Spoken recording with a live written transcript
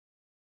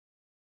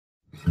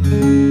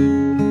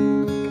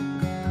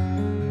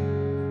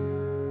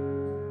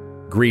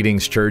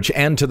Greetings, church,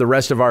 and to the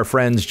rest of our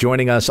friends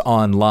joining us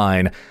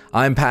online.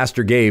 I'm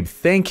Pastor Gabe,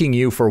 thanking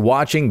you for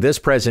watching this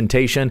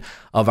presentation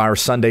of our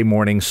Sunday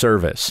morning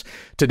service.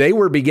 Today,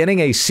 we're beginning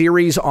a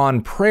series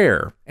on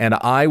prayer, and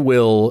I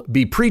will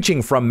be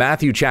preaching from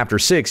Matthew chapter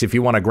 6 if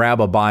you want to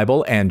grab a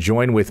Bible and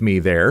join with me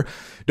there.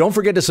 Don't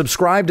forget to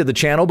subscribe to the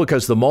channel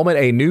because the moment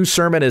a new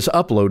sermon is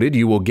uploaded,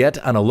 you will get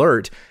an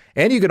alert.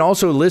 And you can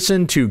also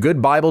listen to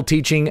good Bible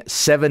teaching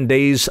 7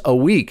 days a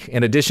week.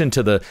 In addition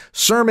to the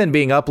sermon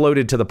being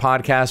uploaded to the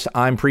podcast,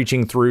 I'm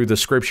preaching through the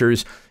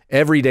scriptures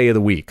every day of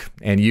the week.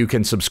 And you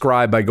can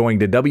subscribe by going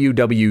to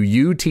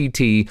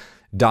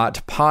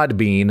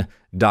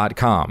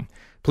www.utt.podbean.com.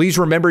 Please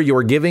remember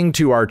you're giving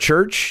to our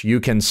church. You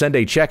can send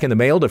a check in the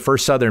mail to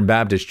First Southern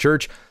Baptist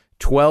Church,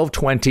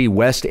 1220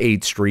 West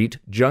 8th Street,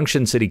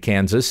 Junction City,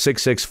 Kansas,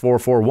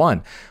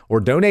 66441, or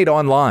donate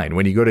online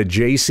when you go to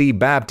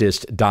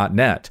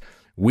jcbaptist.net.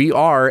 We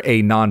are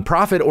a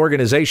nonprofit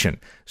organization,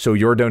 so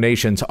your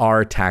donations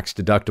are tax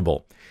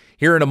deductible.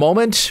 Here in a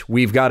moment,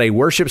 we've got a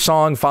worship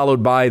song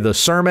followed by the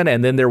sermon,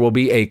 and then there will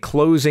be a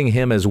closing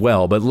hymn as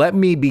well. But let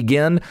me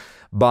begin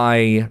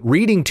by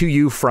reading to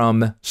you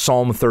from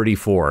Psalm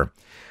 34.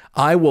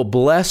 I will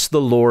bless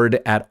the Lord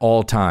at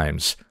all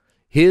times.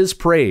 His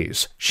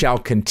praise shall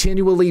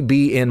continually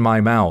be in my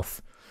mouth.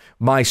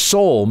 My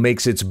soul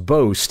makes its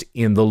boast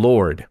in the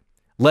Lord.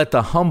 Let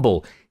the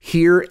humble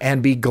hear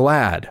and be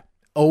glad.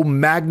 O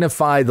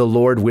magnify the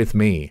Lord with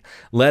me.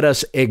 Let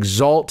us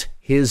exalt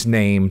his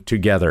name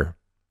together.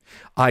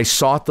 I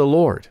sought the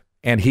Lord,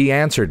 and he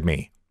answered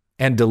me,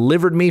 and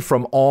delivered me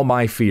from all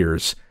my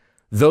fears.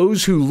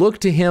 Those who look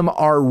to him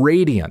are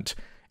radiant,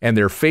 and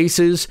their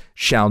faces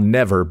shall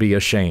never be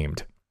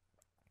ashamed.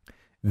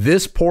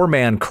 This poor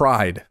man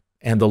cried,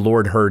 and the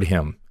Lord heard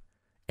him,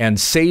 and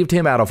saved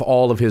him out of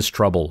all of his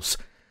troubles.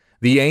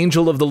 The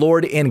angel of the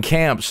Lord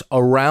encamps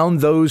around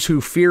those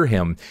who fear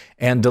him,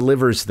 and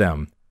delivers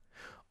them.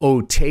 O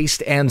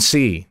taste and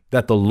see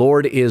that the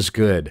Lord is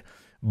good.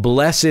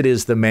 Blessed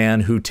is the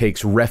man who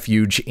takes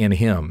refuge in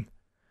him.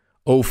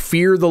 O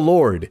fear the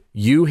Lord,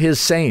 you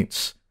his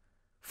saints,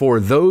 for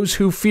those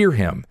who fear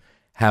him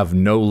have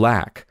no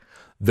lack.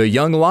 The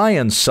young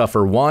lions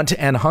suffer want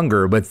and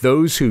hunger, but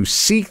those who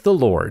seek the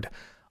Lord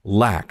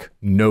lack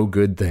no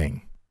good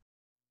thing.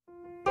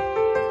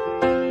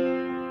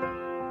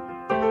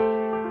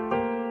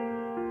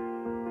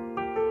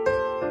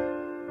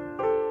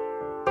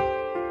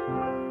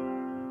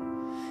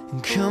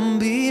 Come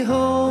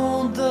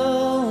behold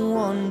the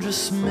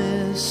wondrous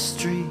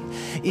mystery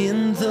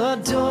in the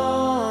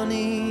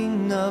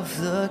dawning of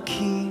the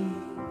King.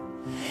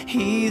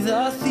 He,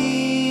 the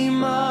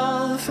theme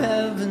of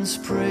heaven's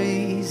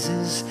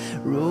praises,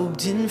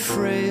 robed in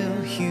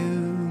frail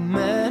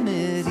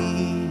humanity.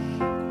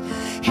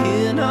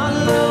 In our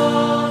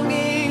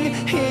longing,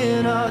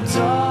 in our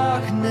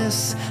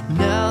darkness,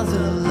 now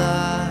the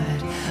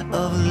light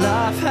of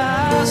life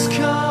has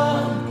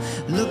come.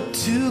 Look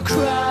to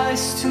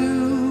Christ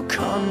who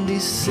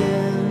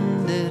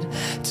condescended,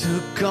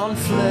 took on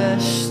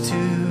flesh to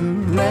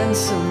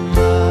ransom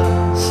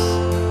us.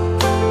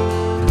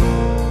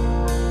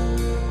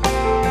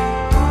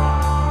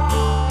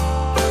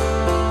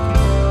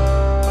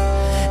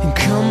 And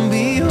come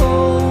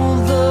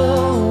behold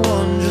the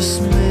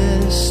wondrous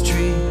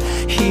mystery,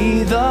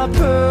 he the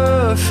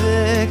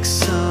perfect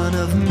Son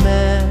of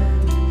Man,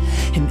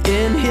 and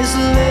in his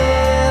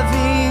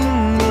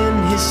living,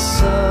 in his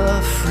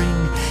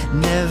suffering,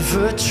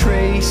 never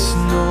trace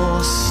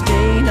nor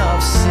stain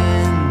of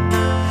sin.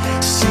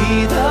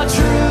 See the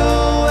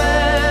true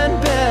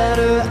and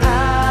better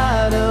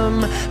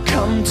Adam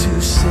come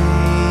to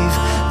save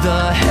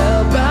the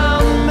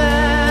hell-bound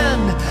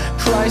man.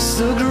 Christ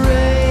the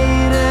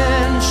great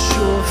and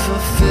sure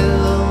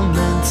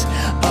fulfillment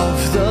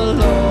of the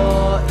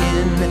law,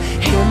 in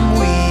him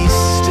we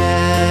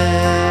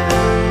stand.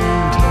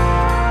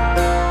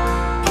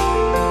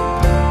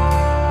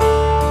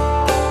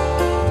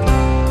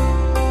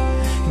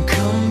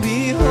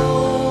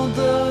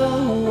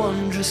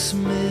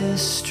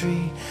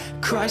 Mystery,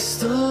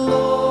 Christ the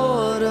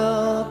Lord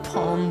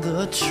upon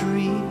the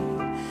tree,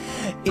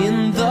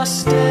 in the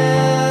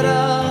stead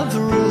of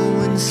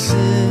ruined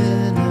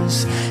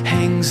sinners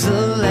hangs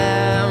the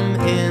Lamb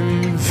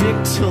in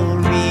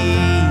victory.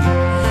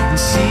 And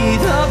see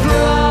the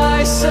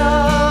price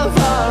of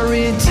our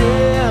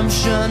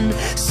redemption,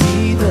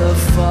 see the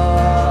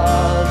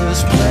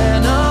Father's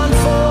plan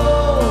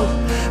unfold,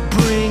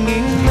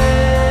 bringing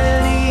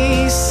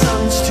many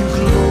sons to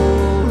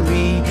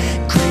glory,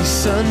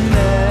 grace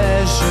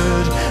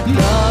unmeasured,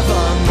 love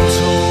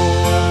untold.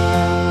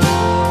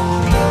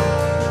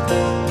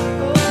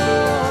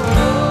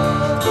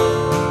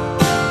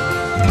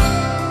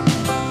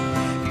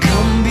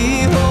 Come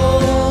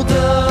behold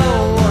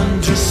the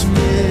wondrous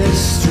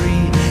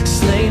mystery,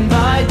 slain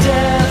by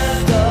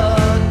death,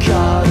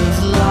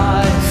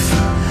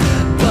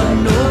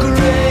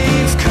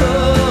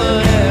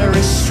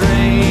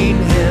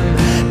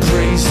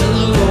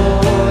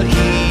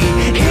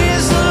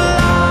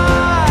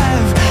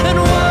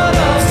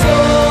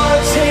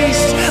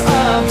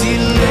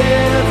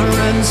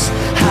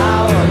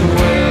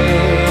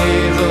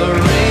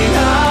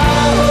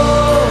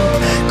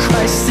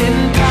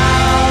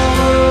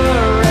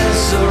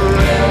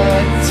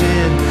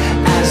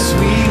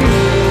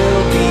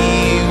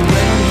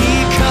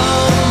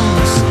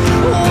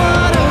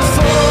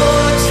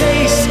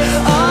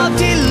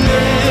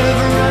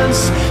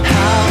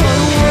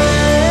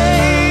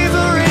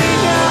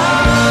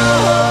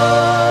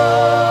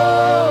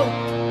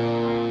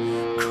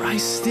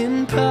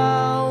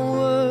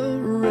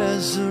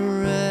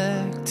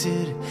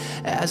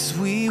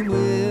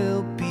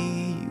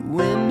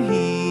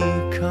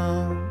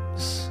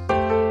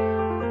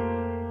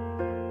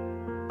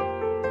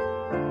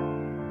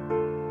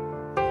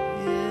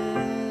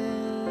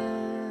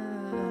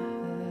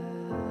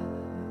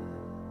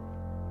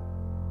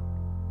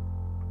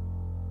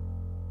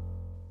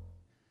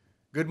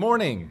 Good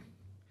morning.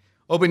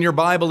 Open your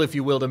Bible, if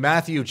you will, to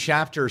Matthew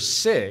chapter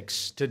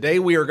 6. Today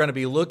we are going to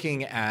be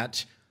looking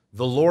at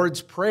the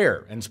Lord's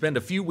Prayer and spend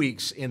a few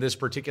weeks in this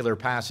particular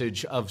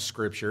passage of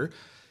Scripture.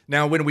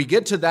 Now, when we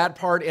get to that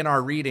part in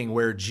our reading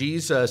where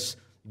Jesus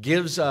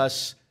gives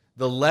us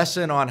the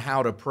lesson on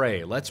how to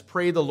pray, let's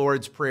pray the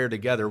Lord's Prayer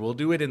together. We'll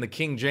do it in the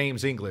King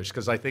James English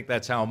because I think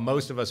that's how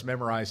most of us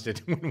memorized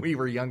it when we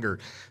were younger.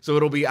 So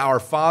it'll be,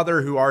 Our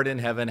Father who art in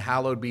heaven,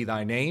 hallowed be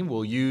thy name.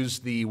 We'll use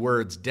the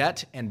words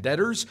debt and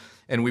debtors,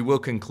 and we will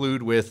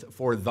conclude with,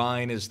 For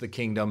thine is the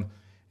kingdom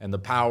and the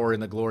power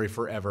and the glory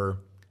forever.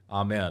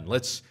 Amen.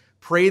 Let's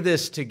pray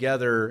this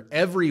together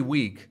every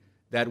week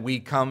that we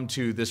come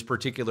to this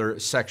particular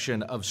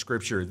section of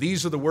Scripture.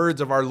 These are the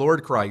words of our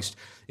Lord Christ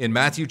in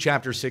Matthew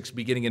chapter 6,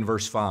 beginning in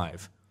verse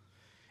 5.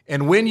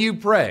 And when you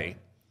pray,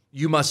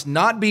 you must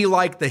not be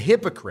like the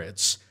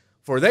hypocrites,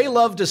 for they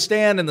love to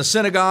stand in the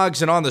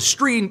synagogues and on the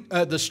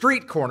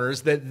street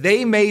corners, that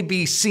they may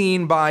be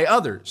seen by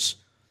others.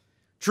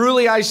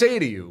 Truly I say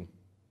to you,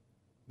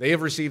 they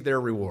have received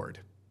their reward.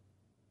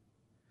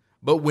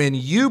 But when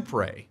you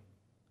pray,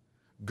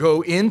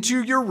 go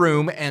into your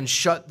room and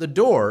shut the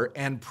door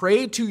and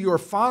pray to your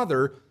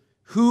Father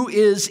who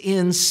is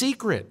in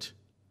secret.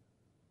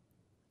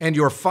 And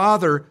your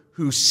Father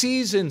who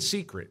sees in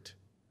secret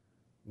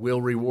will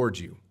reward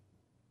you.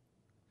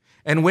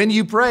 And when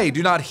you pray,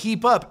 do not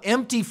heap up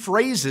empty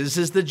phrases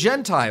as the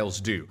Gentiles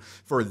do,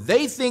 for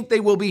they think they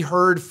will be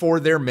heard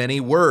for their many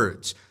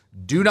words.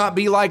 Do not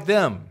be like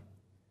them,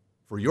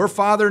 for your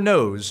Father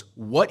knows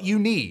what you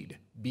need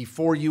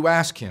before you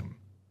ask Him.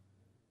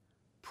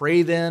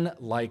 Pray then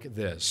like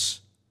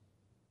this: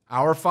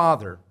 Our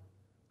Father,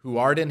 who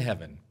art in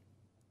heaven,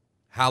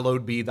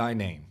 hallowed be thy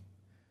name.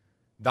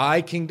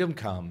 Thy kingdom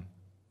come,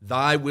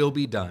 thy will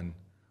be done,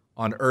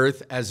 on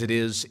earth as it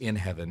is in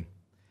heaven.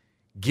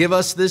 Give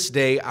us this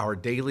day our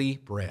daily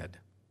bread,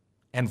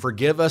 and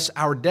forgive us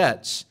our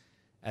debts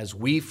as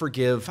we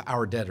forgive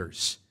our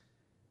debtors.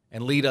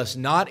 And lead us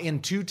not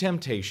into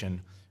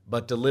temptation,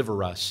 but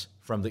deliver us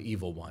from the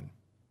evil one.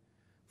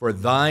 For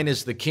thine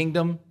is the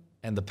kingdom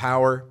and the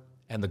power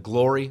and the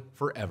glory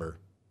forever.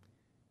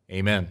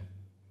 Amen.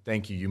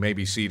 Thank you. You may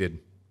be seated.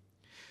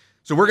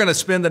 So we're going to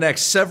spend the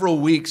next several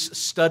weeks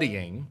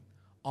studying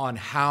on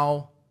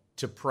how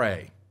to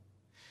pray.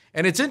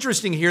 And it's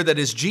interesting here that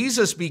as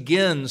Jesus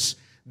begins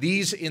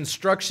these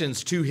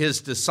instructions to his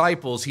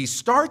disciples, he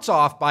starts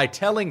off by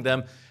telling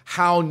them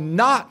how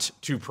not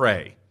to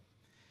pray.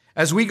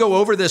 As we go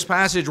over this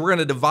passage, we're going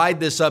to divide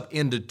this up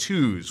into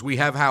twos. We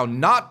have how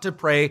not to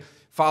pray,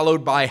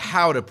 followed by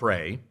how to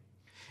pray.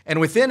 And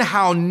within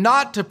how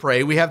not to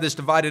pray, we have this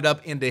divided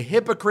up into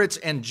hypocrites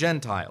and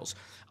Gentiles.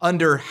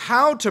 Under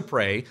how to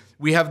pray,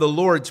 we have the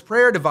Lord's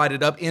Prayer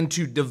divided up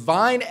into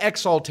divine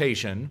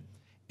exaltation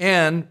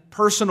and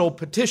personal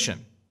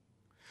petition.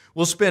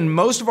 We'll spend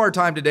most of our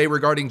time today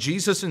regarding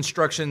Jesus'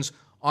 instructions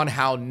on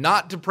how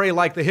not to pray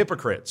like the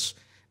hypocrites.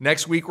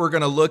 Next week, we're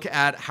going to look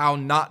at how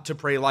not to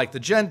pray like the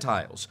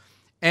Gentiles.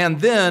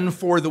 And then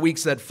for the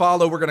weeks that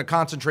follow, we're going to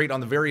concentrate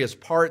on the various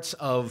parts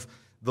of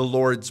the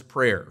Lord's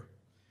Prayer.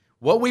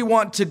 What we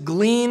want to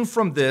glean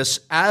from this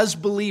as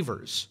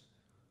believers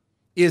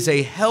is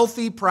a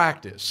healthy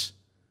practice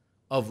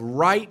of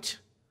right,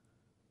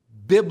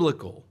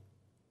 biblical,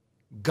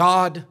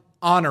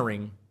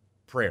 God-honoring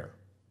prayer.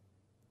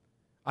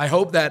 I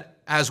hope that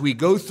as we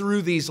go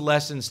through these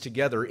lessons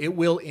together, it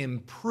will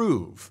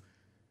improve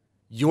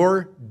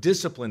your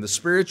discipline, the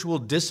spiritual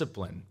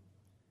discipline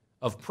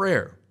of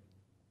prayer.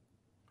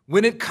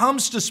 When it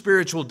comes to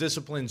spiritual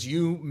disciplines,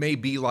 you may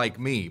be like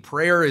me.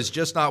 Prayer is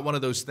just not one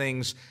of those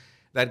things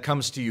that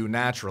comes to you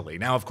naturally.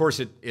 Now, of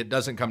course, it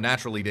doesn't come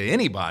naturally to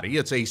anybody.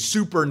 It's a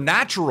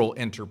supernatural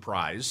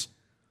enterprise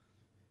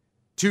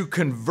to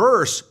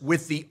converse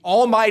with the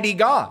Almighty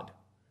God,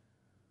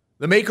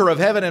 the maker of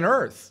heaven and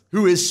earth,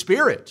 who is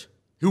spirit,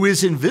 who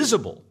is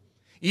invisible.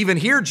 Even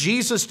here,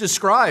 Jesus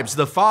describes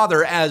the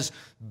Father as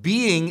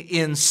being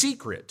in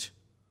secret.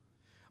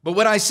 But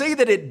when I say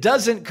that it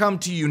doesn't come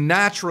to you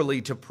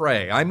naturally to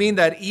pray, I mean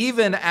that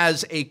even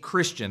as a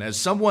Christian, as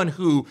someone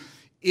who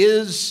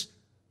is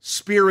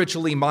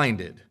spiritually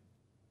minded,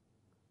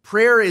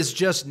 prayer is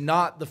just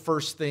not the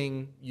first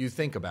thing you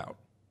think about.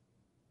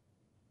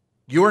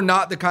 You're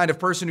not the kind of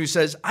person who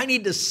says, I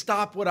need to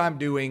stop what I'm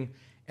doing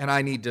and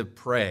I need to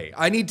pray.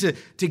 I need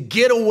to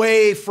get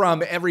away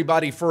from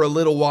everybody for a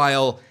little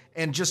while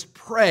and just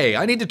pray.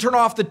 I need to turn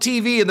off the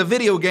TV and the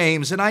video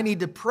games and I need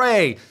to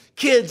pray.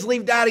 Kids,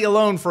 leave daddy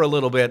alone for a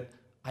little bit.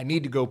 I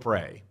need to go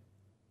pray.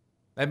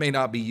 That may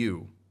not be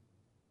you.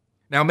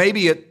 Now,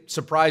 maybe it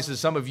surprises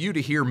some of you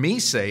to hear me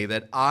say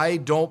that I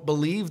don't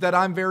believe that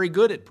I'm very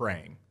good at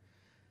praying.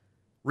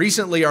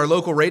 Recently, our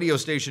local radio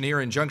station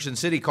here in Junction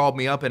City called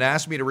me up and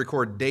asked me to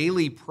record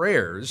daily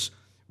prayers,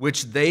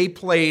 which they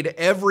played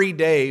every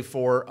day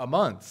for a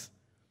month.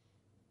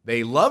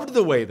 They loved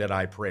the way that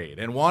I prayed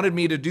and wanted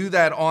me to do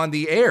that on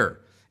the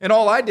air. And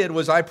all I did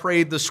was I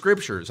prayed the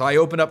scriptures. I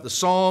opened up the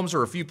Psalms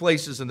or a few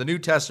places in the New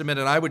Testament,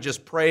 and I would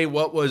just pray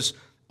what was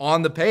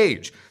on the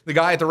page. The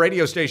guy at the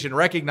radio station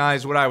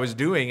recognized what I was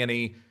doing, and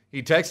he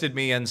texted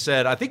me and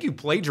said, I think you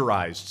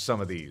plagiarized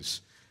some of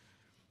these.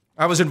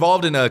 I was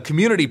involved in a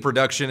community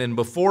production, and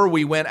before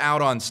we went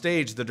out on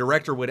stage, the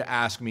director would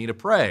ask me to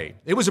pray.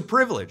 It was a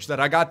privilege that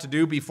I got to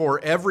do before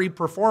every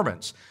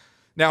performance.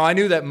 Now, I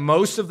knew that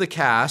most of the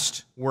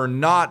cast were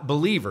not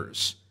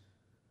believers,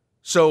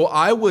 so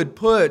I would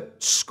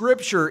put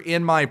scripture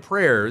in my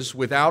prayers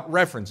without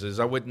references.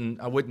 I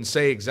wouldn't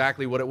say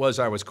exactly what it was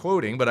I was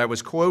quoting, but I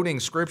was quoting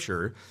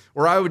scripture,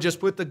 or I would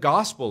just put the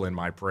gospel in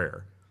my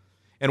prayer.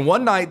 And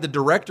one night, the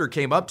director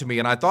came up to me,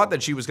 and I thought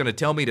that she was going to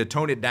tell me to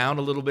tone it down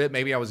a little bit.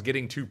 Maybe I was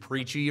getting too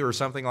preachy or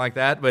something like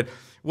that. But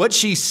what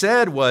she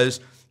said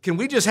was, can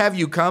we just have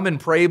you come and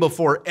pray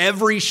before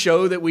every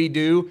show that we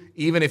do,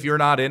 even if you're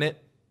not in it?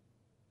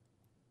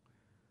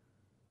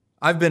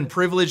 I've been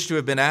privileged to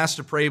have been asked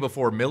to pray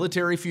before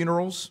military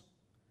funerals.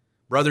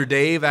 Brother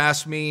Dave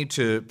asked me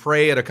to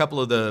pray at a couple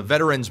of the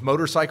veterans'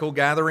 motorcycle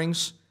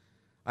gatherings.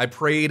 I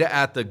prayed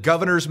at the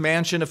governor's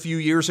mansion a few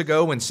years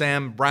ago when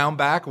Sam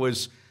Brownback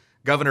was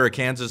governor of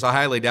Kansas. I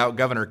highly doubt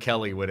Governor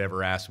Kelly would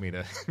ever ask me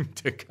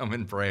to come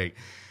and pray.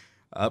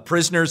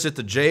 Prisoners at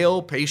the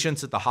jail,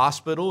 patients at the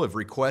hospital have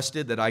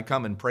requested that I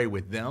come and pray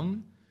with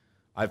them.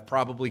 I've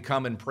probably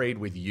come and prayed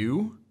with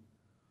you.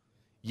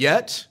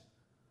 Yet,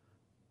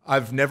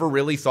 I've never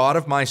really thought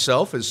of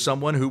myself as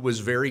someone who was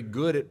very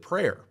good at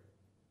prayer.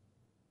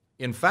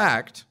 In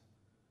fact,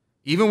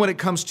 even when it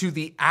comes to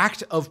the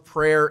act of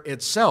prayer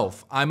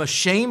itself, I'm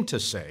ashamed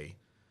to say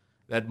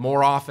that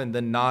more often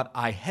than not,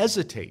 I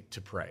hesitate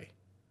to pray.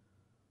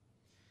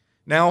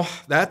 Now,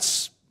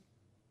 that's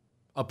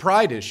a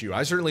pride issue.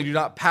 I certainly do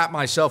not pat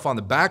myself on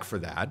the back for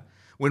that.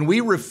 When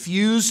we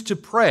refuse to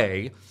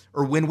pray,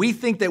 or when we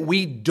think that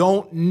we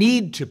don't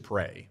need to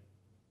pray,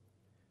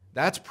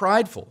 that's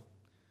prideful.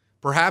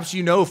 Perhaps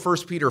you know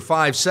 1 Peter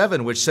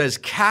 5:7, which says,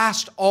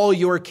 cast all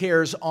your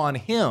cares on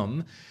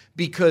him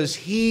because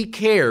he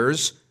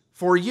cares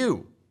for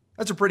you.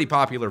 That's a pretty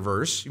popular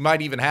verse. You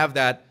might even have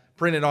that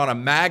printed on a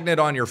magnet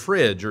on your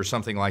fridge or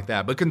something like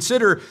that. But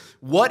consider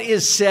what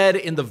is said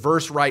in the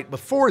verse right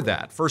before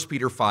that, 1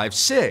 Peter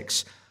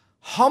 5:6.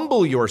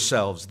 Humble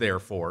yourselves,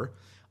 therefore,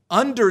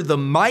 under the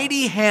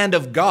mighty hand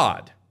of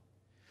God,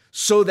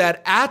 so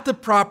that at the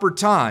proper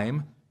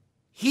time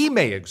he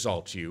may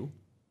exalt you,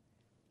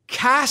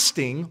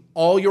 casting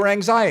all your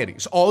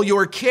anxieties, all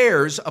your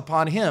cares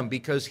upon him,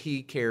 because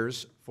he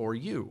cares for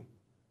you.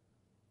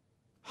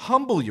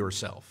 Humble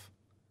yourself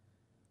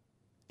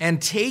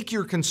and take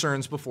your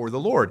concerns before the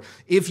Lord.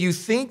 If you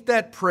think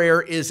that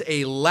prayer is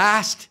a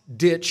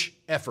last-ditch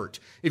effort,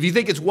 if you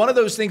think it's one of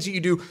those things that you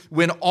do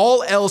when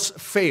all else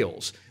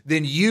fails,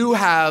 then you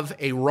have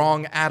a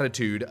wrong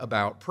attitude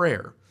about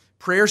prayer.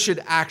 Prayer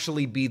should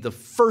actually be the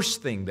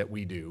first thing that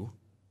we do,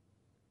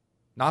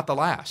 not the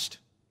last.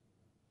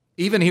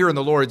 Even here in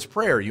the Lord's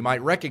Prayer, you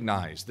might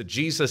recognize that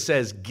Jesus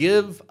says,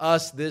 give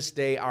us this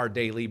day our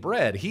daily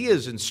bread. He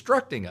is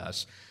instructing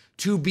us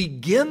to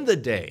begin the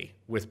day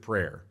with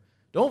prayer.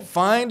 Don't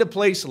find a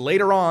place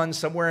later on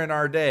somewhere in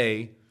our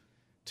day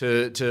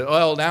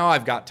well, now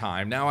I've got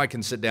time. Now I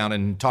can sit down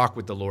and talk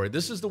with the Lord.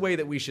 This is the way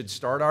that we should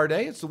start our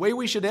day. It's the way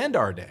we should end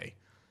our day.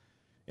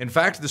 In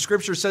fact, the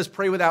scripture says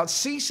pray without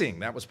ceasing.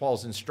 That was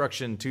Paul's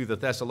instruction to the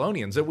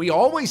Thessalonians, that we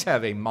always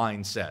have a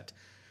mindset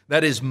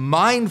that is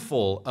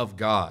mindful of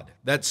God,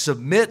 that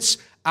submits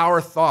our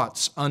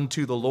thoughts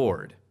unto the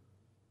Lord.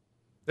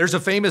 There's a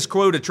famous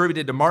quote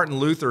attributed to Martin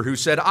Luther who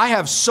said, I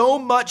have so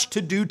much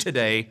to do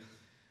today,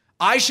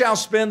 I shall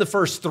spend the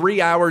first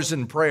 3 hours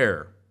in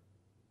prayer.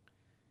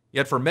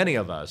 Yet for many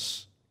of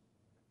us,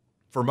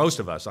 for most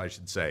of us, I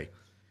should say,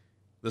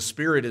 the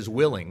spirit is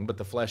willing, but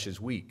the flesh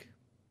is weak.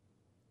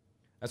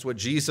 That's what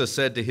Jesus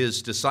said to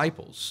his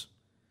disciples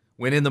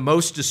when in the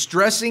most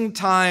distressing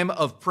time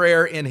of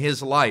prayer in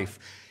his life,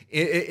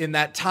 in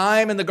that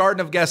time in the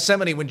Garden of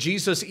Gethsemane when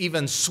Jesus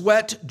even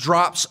sweat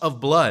drops of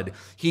blood,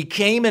 he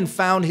came and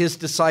found his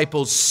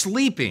disciples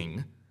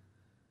sleeping,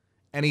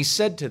 and he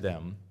said to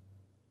them,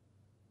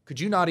 could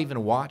you not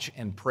even watch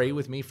and pray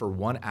with me for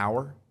 1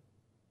 hour?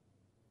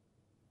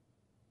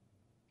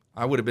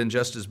 I would have been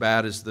just as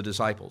bad as the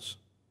disciples.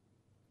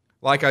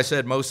 Like I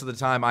said, most of the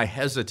time I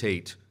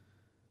hesitate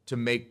to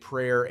make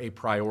prayer a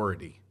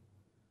priority.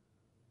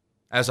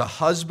 As a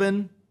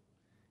husband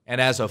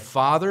and as a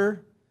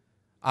father,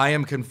 I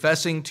am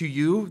confessing to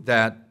you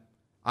that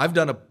I've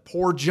done a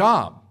poor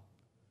job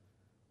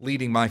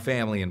leading my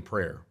family in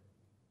prayer.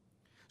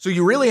 So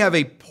you really have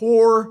a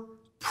poor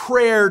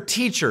prayer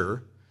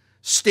teacher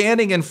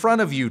standing in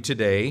front of you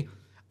today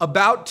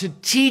about to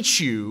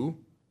teach you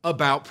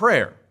about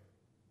prayer.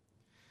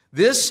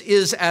 This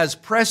is as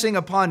pressing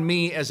upon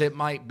me as it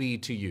might be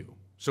to you.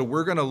 So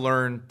we're going to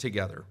learn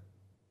together.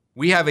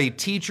 We have a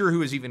teacher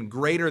who is even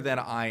greater than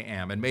I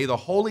am, and may the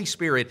Holy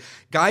Spirit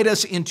guide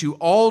us into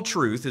all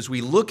truth as we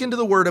look into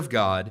the Word of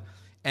God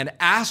and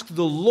ask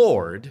the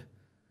Lord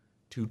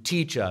to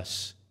teach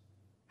us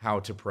how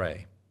to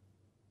pray.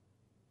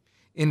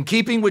 In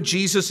keeping with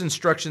Jesus'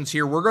 instructions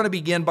here, we're going to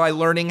begin by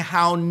learning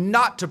how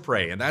not to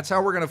pray, and that's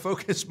how we're going to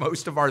focus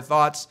most of our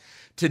thoughts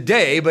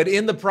today, but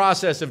in the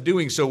process of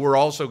doing so, we're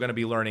also going to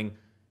be learning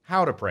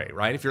how to pray,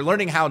 right? If you're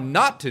learning how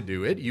not to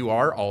do it, you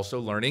are also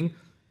learning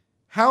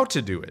how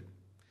to do it.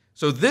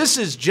 So this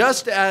is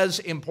just as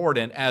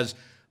important as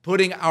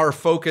putting our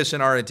focus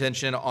and our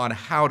attention on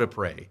how to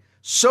pray.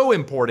 So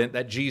important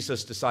that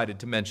Jesus decided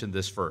to mention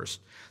this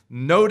first.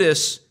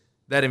 Notice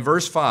that in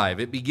verse 5,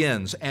 it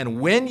begins, "And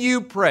when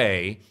you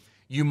pray,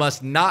 you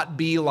must not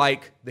be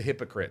like the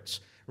hypocrites."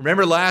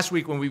 Remember last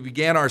week when we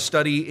began our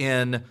study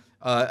in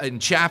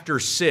chapter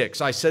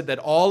 6, I said that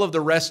all of the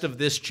rest of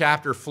this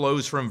chapter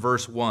flows from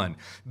verse 1.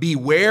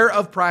 "Beware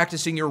of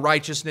practicing your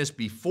righteousness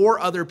before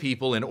other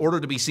people in order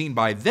to be seen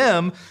by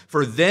them,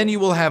 for then you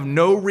will have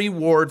no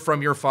reward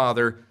from your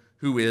Father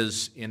who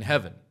is in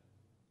heaven."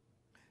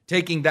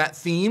 Taking that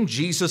theme,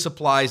 Jesus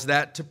applies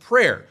that to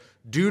prayer.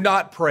 Do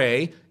not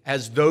pray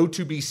as though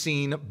to be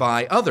seen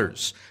by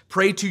others.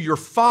 Pray to your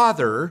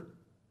Father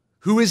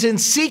who is in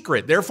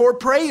secret. Therefore,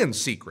 pray in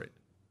secret.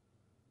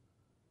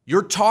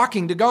 You're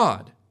talking to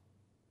God.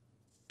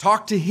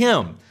 Talk to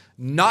Him,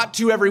 not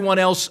to everyone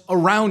else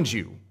around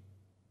you.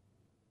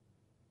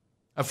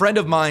 A friend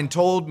of mine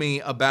told me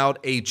about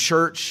a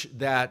church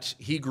that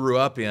he grew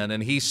up in,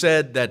 and he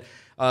said that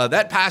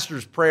that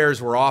pastor's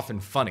prayers were often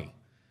funny.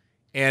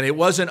 And it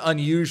wasn't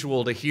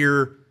unusual to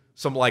hear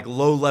some like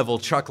low-level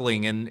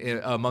chuckling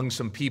among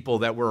some people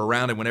that were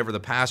around him whenever the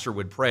pastor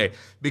would pray,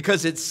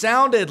 because it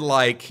sounded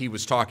like he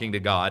was talking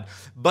to God,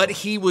 but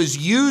he was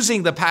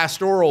using the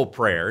pastoral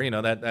prayer,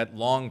 that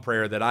long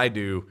prayer that I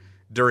do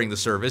during the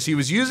service. He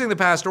was using the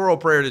pastoral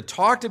prayer to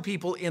talk to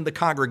people in the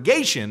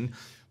congregation,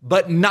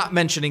 but not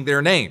mentioning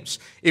their names.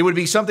 It would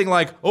be something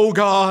like, "Oh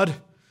God,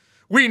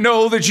 we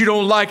know that you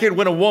don't like it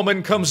when a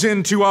woman comes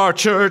into our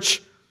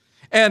church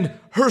and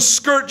her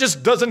skirt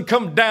just doesn't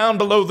come down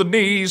below the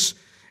knees."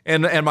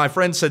 And my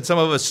friend said some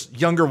of us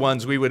younger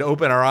ones, we would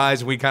open our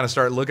eyes and we kind of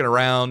start looking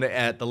around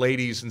at the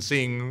ladies and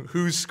seeing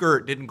whose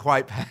skirt didn't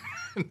quite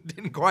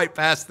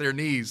pass their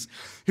knees.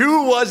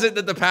 Who was it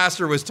that the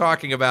pastor was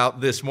talking about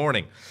this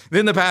morning?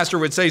 Then the pastor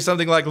would say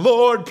something like,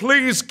 "Lord,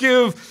 please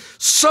give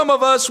some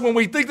of us, when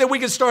we think that we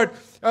can start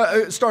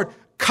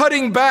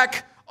cutting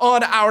back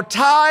on our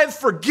tithe,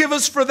 forgive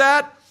us for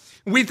that.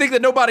 We think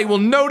that nobody will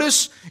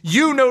notice.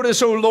 You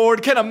notice, oh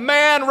Lord. Can a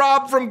man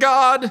rob from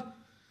God?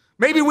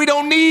 Maybe we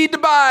don't need to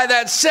buy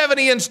that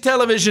 70-inch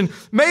television.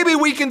 Maybe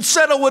we can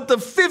settle with the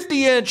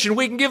 50-inch and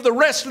we can give the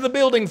rest of the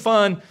building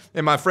fund."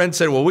 And my friend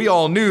said, "Well, we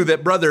all knew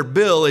that Brother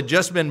Bill had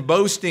just been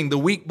boasting the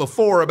week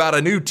before about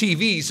a new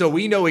TV, so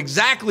we know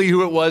exactly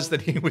who it was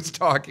that he was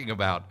talking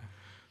about."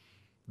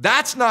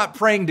 That's not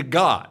praying to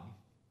God.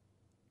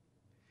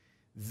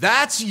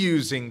 That's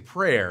using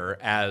prayer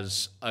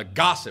as a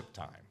gossip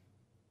time.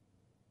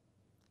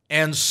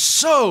 And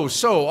so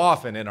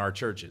often in our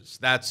churches,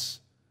 that's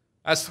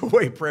the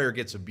way prayer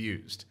gets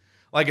abused.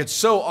 Like it's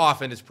so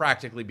often it's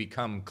practically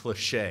become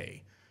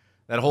cliche.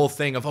 That whole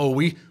thing of,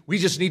 we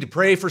just need to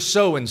pray for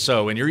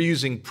so-and-so, and you're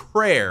using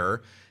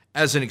prayer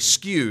as an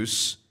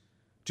excuse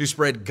to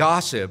spread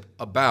gossip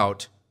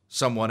about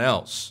someone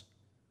else.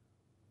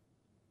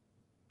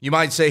 You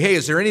might say, "Hey,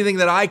 is there anything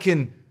that I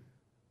can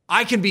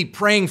be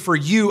praying for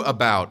you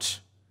about?"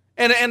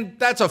 And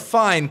that's a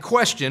fine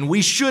question.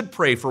 We should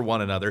pray for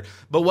one another.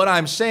 But what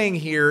I'm saying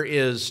here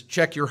is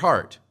check your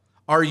heart.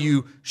 Are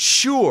you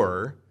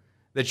sure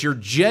that you're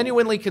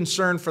genuinely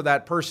concerned for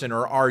that person,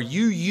 or are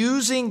you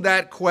using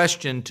that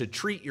question to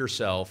treat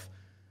yourself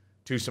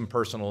to some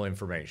personal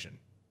information?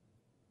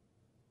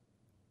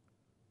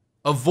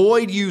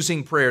 Avoid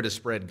using prayer to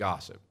spread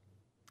gossip.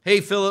 "Hey,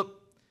 Philip,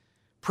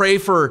 pray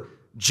for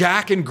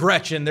Jack and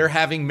Gretchen. They're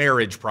having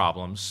marriage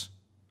problems."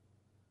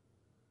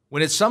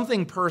 When it's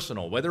something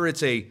personal, whether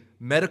it's a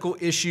medical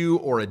issue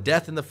or a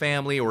death in the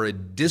family or a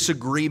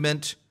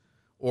disagreement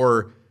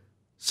or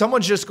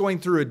someone's just going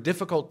through a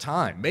difficult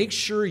time, make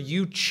sure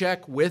you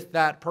check with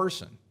that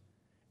person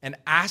and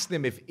ask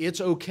them if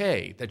it's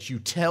okay that you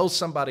tell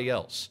somebody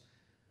else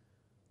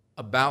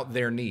about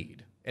their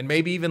need. And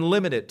maybe even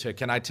limit it to,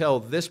 can I tell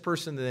this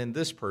person and then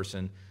this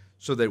person,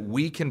 so that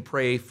we can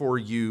pray for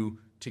you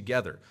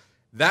together.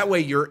 That way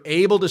you're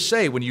able to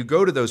say when you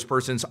go to those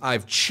persons,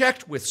 "I've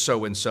checked with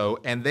so-and-so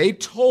and they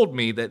told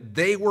me that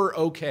they were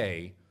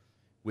okay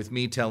with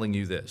me telling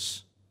you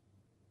this."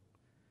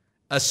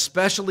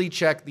 Especially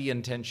check the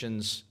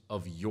intentions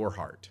of your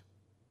heart.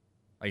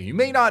 Like, you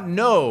may not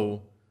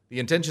know the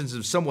intentions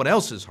of someone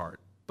else's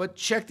heart, but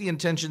check the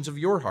intentions of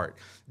your heart.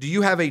 Do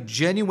you have a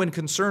genuine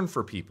concern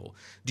for people?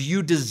 Do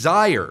you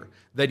desire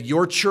that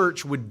your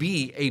church would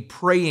be a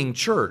praying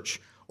church?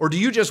 Or do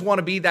you just want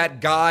to be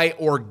that guy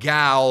or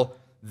gal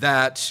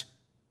that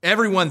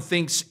everyone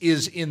thinks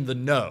is in the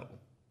know?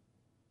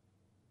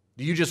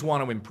 Do you just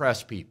want to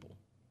impress people?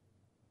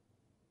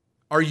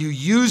 Are you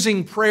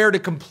using prayer to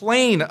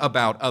complain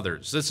about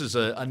others? This is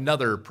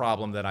another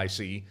problem that I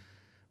see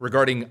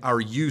regarding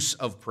our use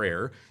of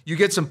prayer. You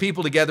get some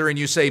people together and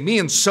you say, "Me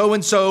and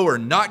so are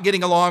not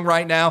getting along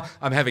right now.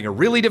 I'm having a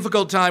really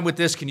difficult time with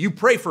this. Can you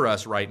pray for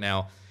us right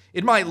now?"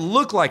 It might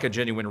look like a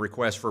genuine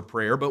request for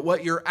prayer, but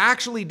what you're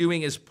actually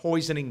doing is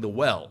poisoning the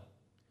well.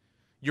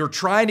 You're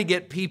trying to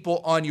get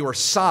people on your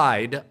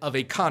side of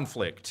a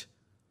conflict.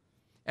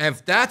 And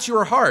if that's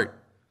your heart,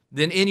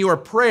 then in your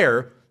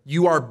prayer,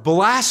 you are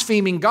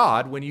blaspheming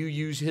God when you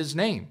use his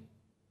name.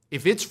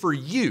 If it's for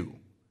you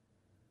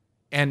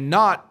and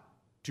not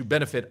to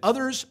benefit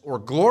others or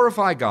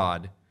glorify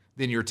God,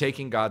 then you're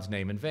taking God's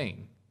name in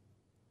vain.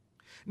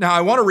 Now,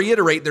 I want to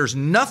reiterate, there's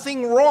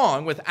nothing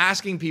wrong with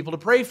asking people to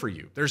pray for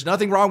you. There's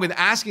nothing wrong with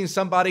asking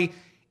somebody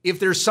if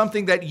there's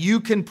something that you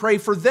can pray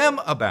for them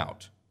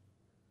about.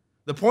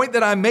 The point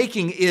that I'm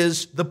making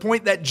is the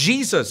point that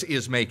Jesus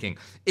is making.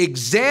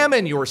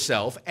 Examine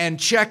yourself and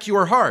check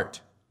your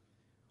heart.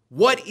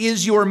 What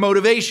is your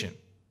motivation?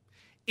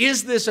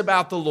 Is this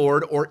about the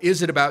Lord or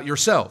is it about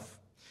yourself?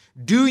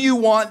 Do you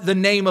want the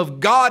name of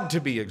God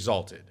to be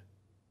exalted?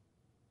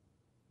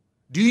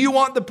 Do you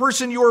want the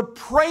person you're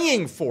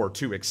praying for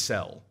to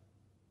excel?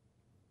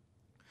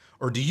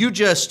 Or do you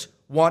just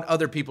want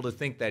other people to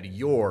think that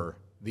you're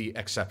the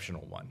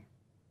exceptional one?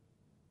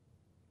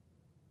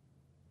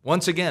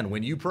 Once again,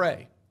 when you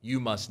pray, you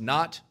must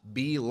not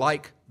be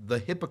like the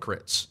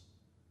hypocrites.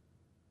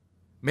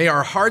 May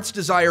our heart's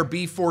desire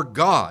be for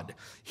God.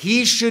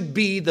 He should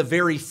be the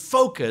very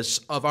focus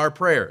of our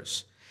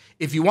prayers.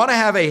 If you want to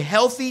have a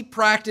healthy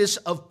practice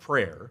of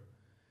prayer,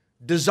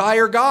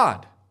 desire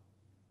God.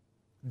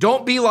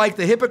 Don't be like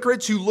the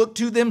hypocrites who look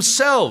to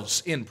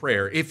themselves in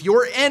prayer. If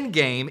your end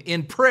game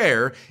in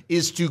prayer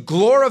is to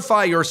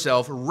glorify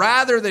yourself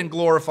rather than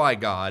glorify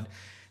God,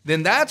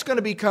 then that's going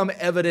to become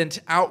evident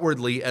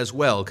outwardly as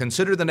well.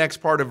 Consider the next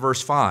part of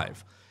verse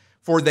 5.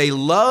 For they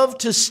love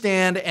to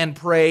stand and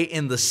pray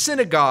in the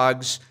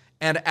synagogues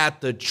and at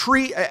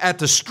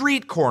the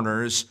street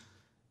corners,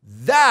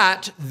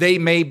 that they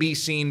may be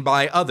seen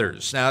by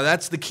others. Now,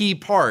 that's the key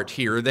part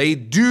here. They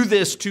do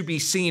this to be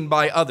seen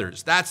by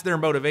others. That's their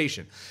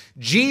motivation.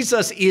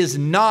 Jesus is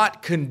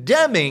not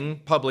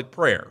condemning public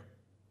prayer.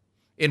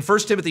 In 1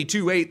 Timothy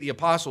 2:8, the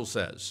apostle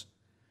says,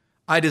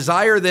 I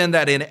desire then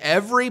that in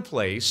every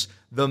place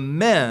the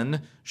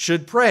men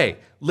should pray,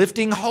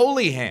 lifting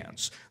holy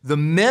hands. The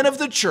men of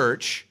the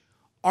church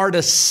are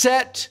to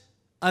set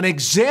an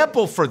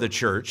example for the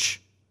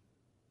church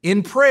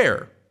in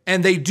prayer.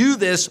 And they do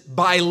this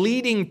by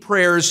leading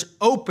prayers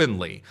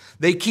openly.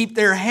 They keep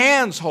their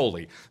hands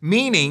holy,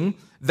 meaning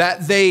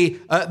that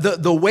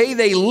the way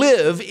they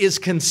live is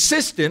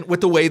consistent with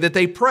the way that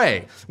they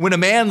pray. When a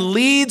man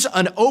leads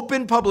an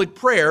open public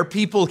prayer,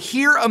 people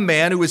hear a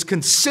man who is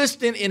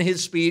consistent in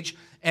his speech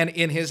and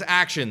in his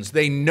actions.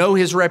 They know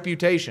his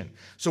reputation.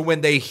 So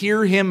when they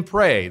hear him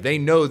pray, they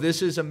know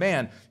this is a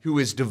man who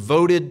is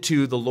devoted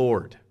to the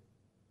Lord.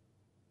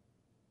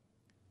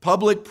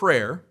 Public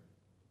prayer,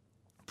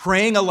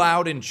 praying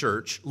aloud in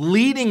church,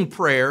 leading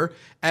prayer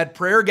at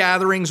prayer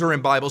gatherings or in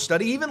Bible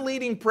study, even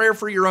leading prayer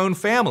for your own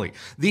family.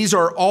 These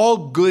are all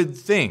good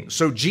things.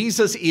 So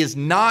Jesus is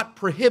not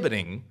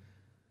prohibiting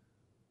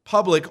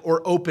public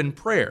or open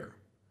prayer.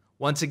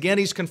 Once again,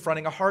 he's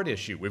confronting a heart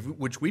issue,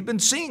 which we've been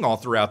seeing all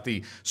throughout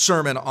the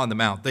Sermon on the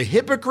Mount. The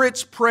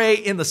hypocrites pray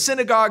in the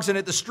synagogues and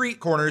at the street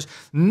corners,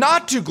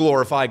 not to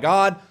glorify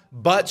God,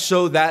 but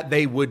so that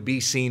they would be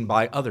seen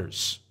by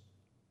others.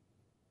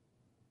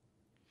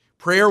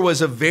 Prayer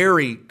was a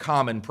very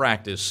common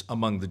practice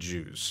among the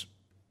Jews.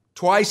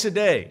 Twice a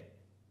day,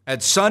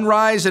 at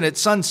sunrise and at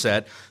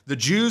sunset, the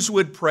Jews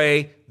would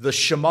pray the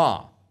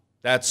Shema.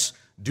 That's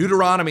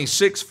Deuteronomy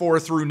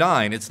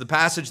 6:4-9. It's the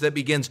passage that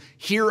begins,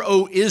 Hear,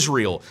 O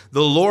Israel,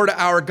 the Lord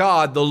our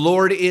God, the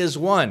Lord is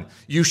one.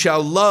 You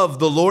shall love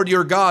the Lord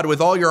your God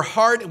with all your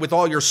heart, with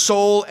all your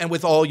soul, and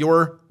with all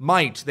your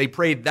might. They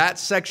prayed that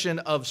section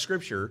of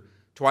Scripture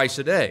twice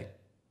a day.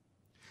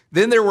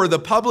 Then there were the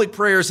public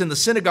prayers in the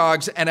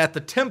synagogues and at the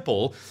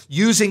temple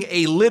using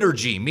a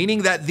liturgy,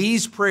 meaning that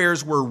these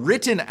prayers were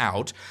written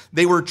out.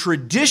 They were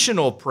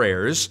traditional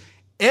prayers.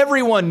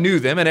 Everyone knew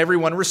them and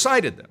everyone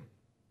recited them.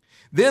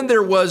 Then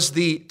there was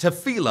the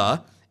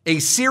tefillah, a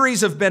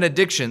series of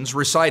benedictions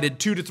recited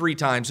 2 to 3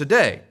 times a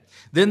day.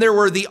 Then there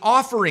were the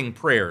offering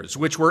prayers,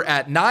 which were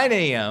at 9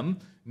 a.m.,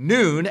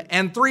 noon,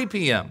 and 3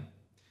 p.m.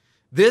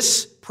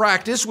 This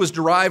practice was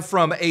derived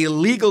from a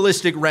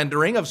legalistic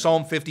rendering of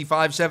Psalm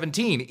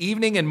 55:17.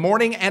 Evening and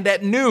morning and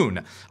at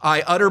noon,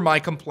 I utter my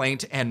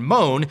complaint and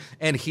moan,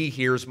 and he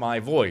hears my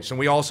voice. And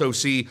we also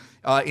see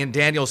in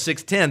Daniel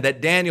 6:10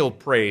 that Daniel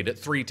prayed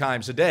 3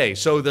 times a day.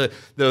 So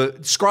the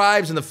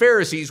scribes and the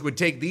Pharisees would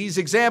take these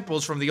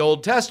examples from the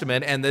Old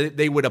Testament and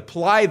they would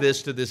apply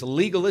this to this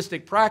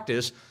legalistic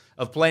practice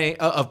of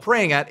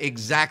praying at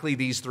exactly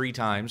these 3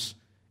 times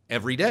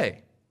every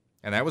day.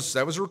 And that was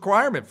a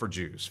requirement for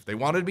Jews. If they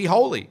wanted to be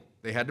holy,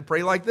 they had to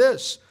pray like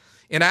this.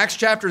 In Acts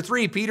chapter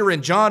 3, Peter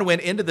and John went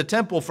into the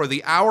temple for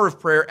the hour of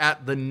prayer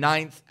at the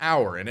 9th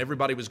hour, and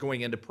everybody was going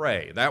in to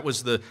pray. That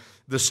was the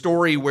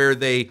story where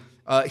they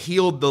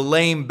healed the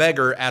lame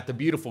beggar at the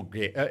beautiful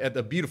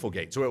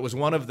gate. So it was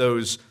one of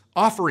those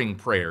offering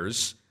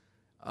prayers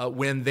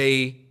when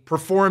they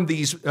performed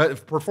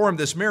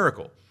this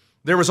miracle.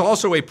 There was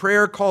also a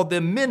prayer called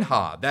the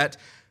Minha that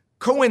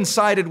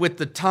coincided with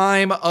the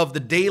time of the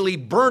daily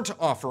burnt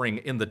offering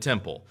in the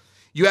temple.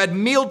 You had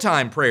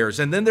mealtime prayers,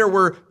 and then there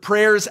were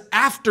prayers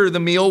after the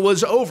meal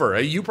was over.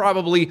 You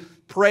probably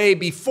pray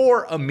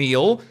before a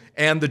meal,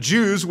 and the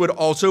Jews would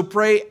also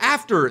pray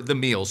after the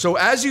meal. So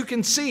as you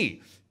can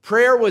see,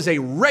 prayer was a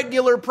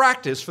regular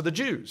practice for the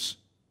Jews.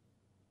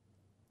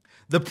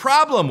 The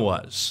problem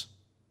was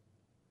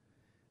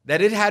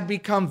that it had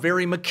become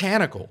very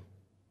mechanical.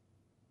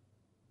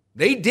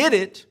 They did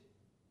it,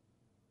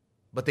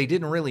 but they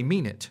didn't really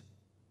mean it.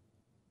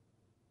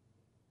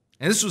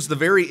 And this was the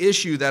very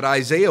issue that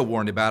Isaiah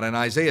warned about in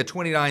Isaiah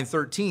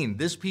 29:13.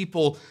 This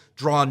people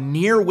draw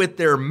near with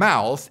their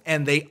mouth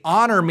and they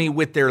honor me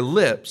with their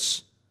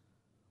lips,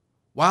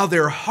 while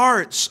their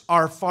hearts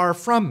are far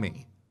from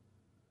me.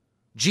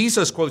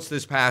 Jesus quotes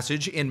this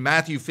passage in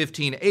Matthew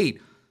 15:8.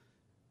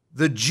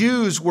 The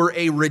Jews were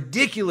a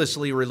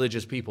ridiculously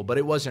religious people, but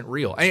it wasn't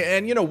real.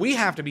 And you know, we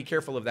have to be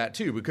careful of that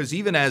too, because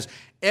even as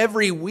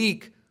every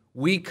week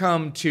we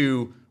come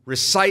to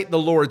recite the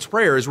Lord's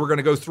Prayer, as we're going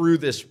to go through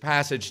this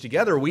passage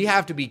together, we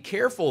have to be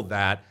careful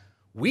that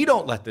we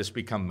don't let this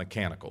become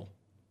mechanical.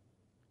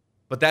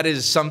 But that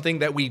is something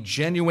that we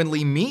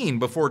genuinely mean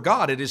before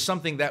God. It is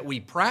something that we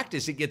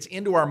practice. It gets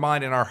into our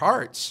mind and our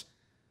hearts,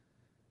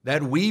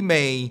 that we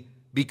may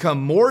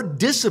become more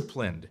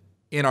disciplined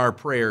in our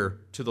prayer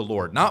to the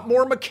Lord. Not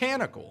more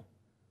mechanical,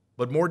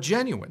 but more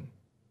genuine.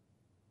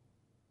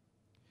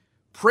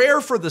 Prayer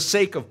for the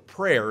sake of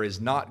prayer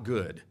is not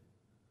good.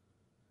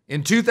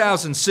 In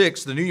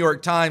 2006, the New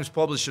York Times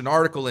published an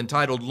article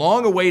entitled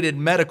 "Long-Awaited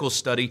Medical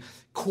Study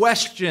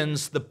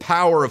Questions the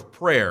Power of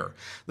Prayer."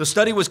 The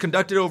study was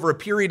conducted over a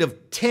period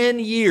of 10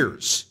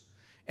 years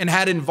and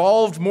had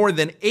involved more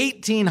than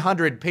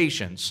 1,800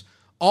 patients,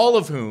 all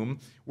of whom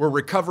were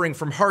recovering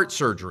from heart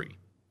surgery.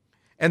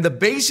 And the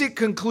basic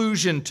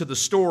conclusion to the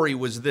story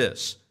was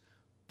this: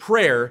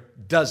 prayer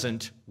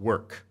doesn't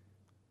work.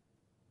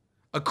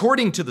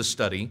 According to the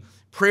study,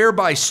 prayer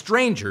by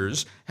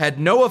strangers had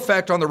no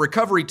effect on the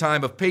recovery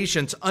time of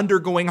patients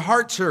undergoing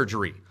heart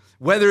surgery,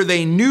 whether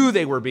they knew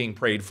they were being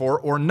prayed for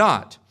or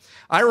not.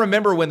 I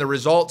remember when the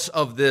results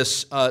of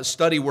this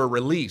study were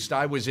released.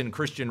 I was in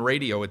Christian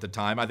radio at the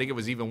time. I think it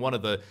was even one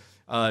of the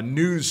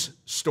news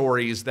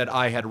stories that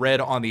I had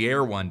read on the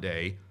air one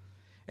day.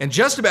 And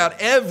just about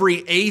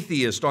every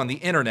atheist on the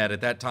internet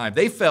at that time,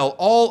 they fell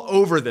all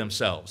over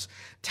themselves,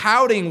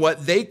 touting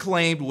what they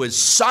claimed was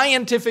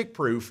scientific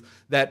proof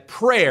that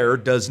prayer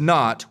does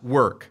not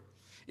work.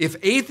 If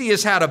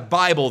atheists had a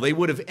Bible, they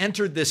would have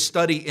entered this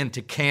study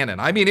into canon.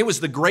 I mean, it was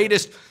the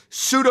greatest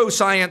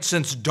pseudoscience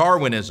since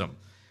Darwinism.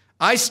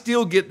 I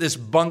still get this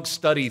bunk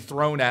study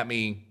thrown at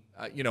me,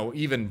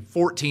 even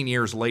 14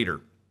 years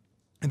later.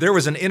 There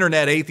was an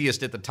internet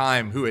atheist at the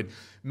time who had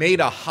made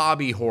a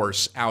hobby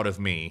horse out of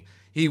me.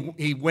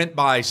 He went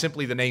by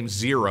simply the name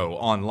Zero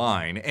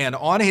online, and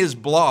on his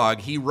blog,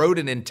 he wrote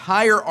an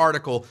entire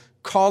article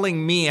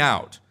calling me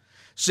out,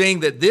 saying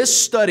that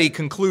this study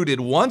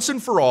concluded once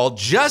and for all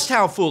just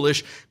how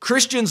foolish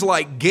Christians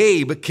like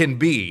Gabe can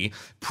be,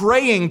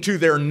 praying to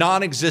their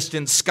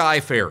non-existent sky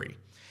fairy.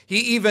 He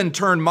even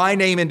turned my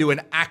name into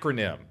an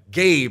acronym.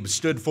 Gabe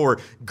stood for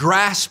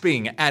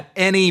grasping at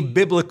any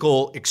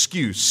biblical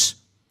excuse.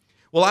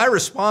 Well, I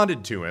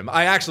responded to him.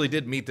 I actually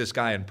did meet this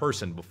guy in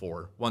person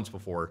once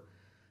before.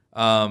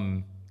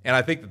 And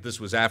I think that this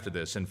was after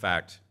this, in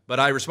fact. But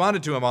I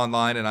responded to him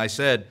online and I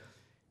said,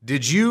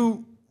 "Did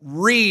you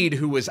read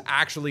who was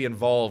actually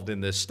involved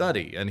in this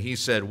study?" And he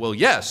said, "Well,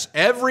 yes,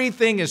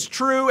 everything is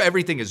true,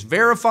 everything is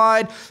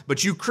verified,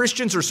 but you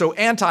Christians are so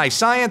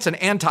anti-science and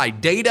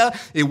anti-data,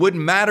 it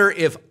wouldn't matter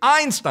if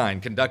Einstein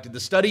conducted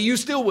the study, you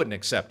still wouldn't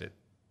accept it."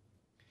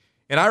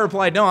 And I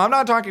replied, "No, I'm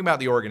not talking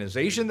about the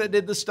organization that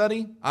did the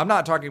study. I'm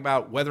not talking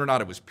about whether or not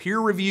it was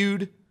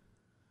peer-reviewed.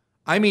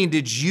 I mean,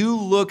 did you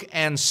look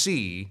and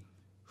see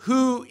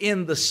who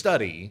in the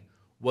study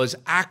was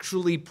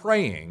actually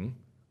praying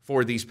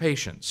for these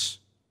patients?"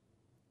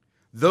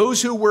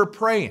 Those who were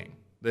praying,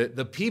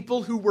 the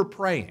people who were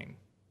praying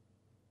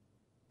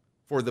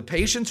for the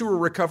patients who were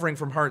recovering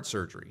from heart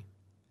surgery,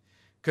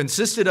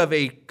 consisted of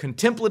a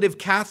contemplative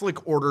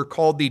Catholic order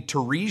called the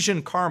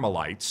Teresian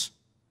Carmelites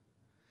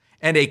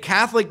and a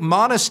Catholic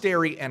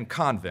monastery and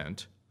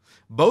convent,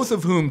 both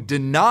of whom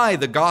deny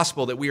the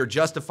gospel that we are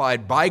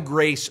justified by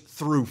grace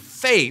through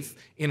faith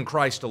in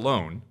Christ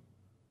alone.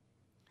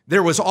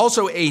 There was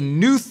also a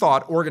New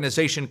Thought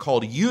organization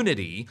called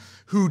Unity,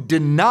 who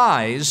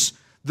denies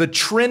the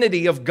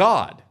Trinity of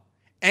God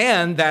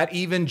and that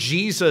even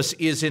Jesus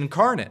is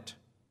incarnate.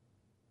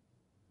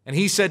 And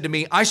he said to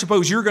me, "I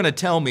suppose you're going to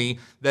tell me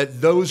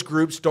that those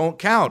groups don't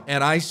count."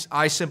 And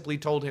I simply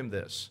told him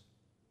this.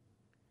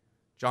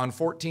 John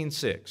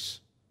 14:6,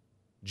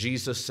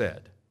 Jesus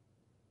said,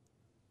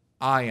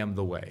 "I am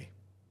the way,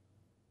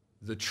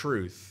 the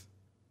truth,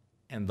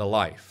 and the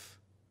life.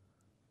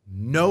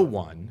 No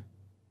one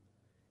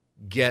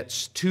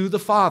gets to the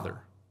Father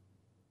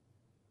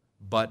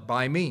but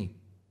by me.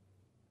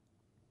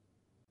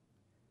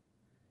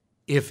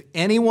 If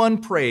anyone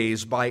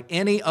prays by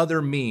any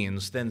other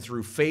means than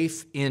through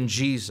faith in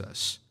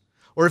Jesus,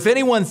 or if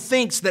anyone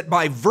thinks that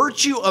by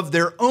virtue of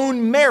their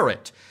own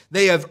merit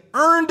They have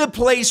earned a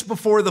place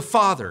before the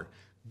Father.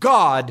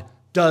 God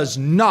does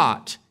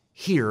not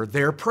hear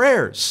their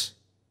prayers.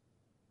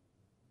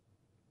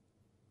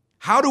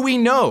 How do we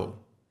know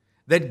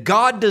that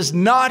God does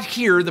not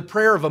hear the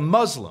prayer of a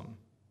Muslim?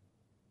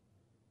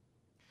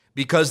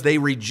 Because they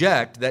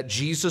reject that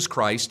Jesus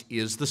Christ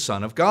is the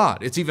Son of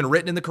God. It's even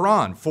written in the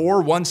Quran,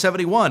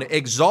 4:171,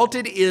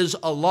 exalted is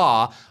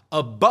Allah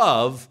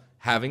above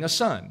having a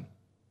son.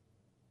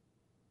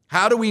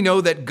 How do we know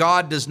that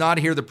God does not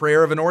hear the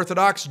prayer of an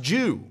Orthodox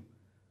Jew?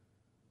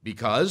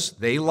 Because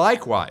they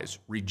likewise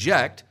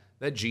reject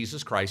that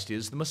Jesus Christ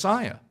is the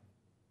Messiah.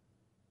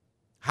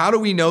 How do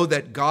we know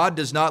that God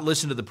does not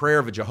listen to the prayer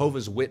of a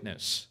Jehovah's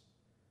Witness?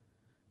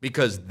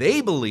 Because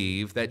they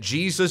believe that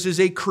Jesus is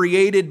a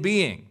created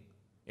being.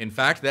 In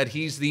fact, that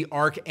he's the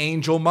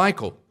Archangel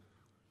Michael.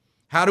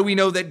 How do we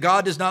know that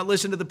God does not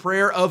listen to the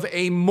prayer of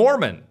a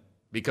Mormon?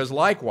 Because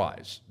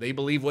likewise, they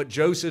believe what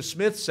Joseph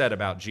Smith said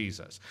about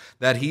Jesus,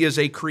 that he is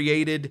a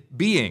created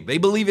being. They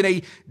believe in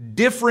a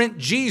different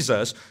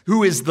Jesus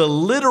who is the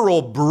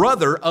literal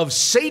brother of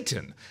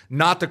Satan,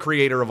 not the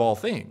creator of all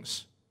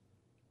things.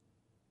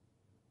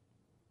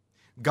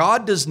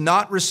 God does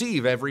not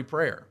receive every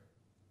prayer,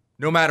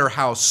 no matter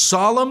how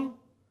solemn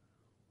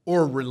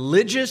or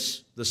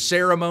religious the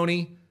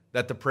ceremony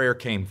that the prayer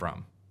came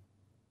from.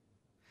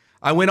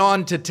 I went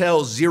on to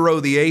tell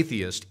Zero the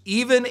Atheist,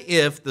 even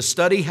if the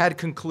study had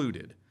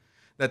concluded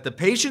that the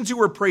patients who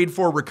were prayed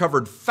for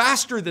recovered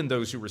faster than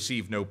those who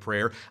received no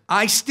prayer,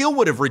 I still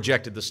would have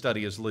rejected the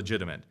study as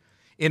legitimate.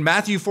 In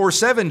Matthew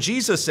 4:7,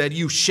 Jesus said,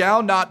 "You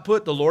shall not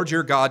put the Lord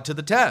your God to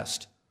the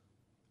test."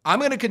 I'm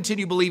going to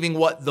continue believing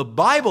what the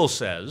Bible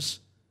says,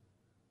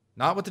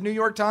 not what the New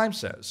York Times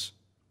says.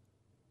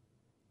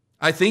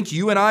 I think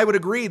you and I would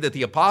agree that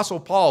the Apostle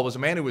Paul was a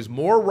man who was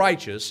more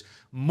righteous,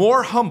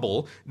 more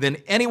humble than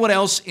anyone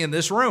else in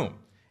this room.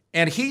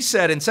 And he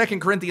said in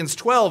 2 Corinthians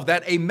 12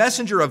 that a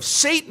messenger of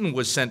Satan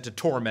was sent to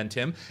torment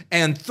him,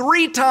 and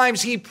 3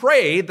 times he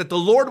prayed that the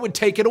Lord would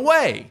take it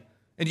away.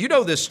 And you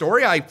know this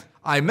story.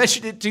 I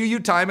mentioned it to you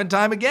time and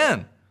time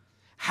again.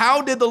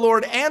 How did the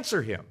Lord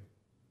answer him?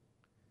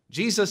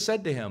 Jesus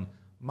said to him,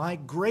 "My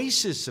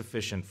grace is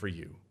sufficient for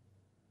you,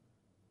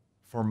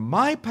 for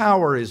my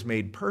power is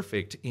made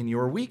perfect in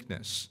your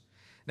weakness."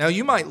 Now,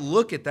 you might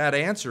look at that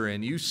answer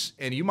and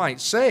you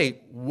might say,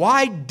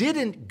 why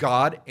didn't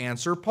God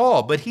answer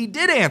Paul? But he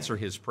did answer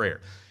his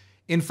prayer.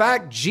 In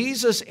fact,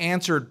 Jesus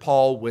answered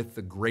Paul with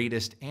the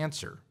greatest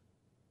answer,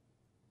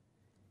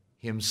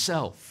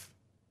 himself.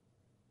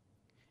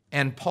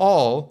 And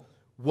Paul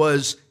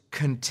was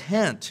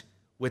content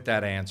with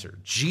that answer.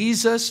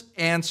 Jesus'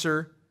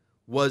 answer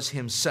was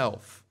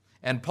himself.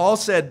 And Paul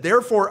said,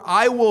 "Therefore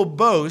I will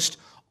boast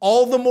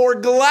all the more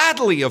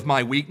gladly of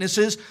my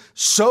weaknesses,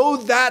 so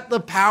that the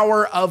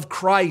power of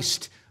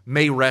Christ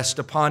may rest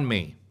upon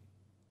me."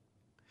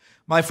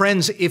 My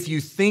friends, if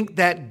you think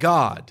that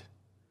God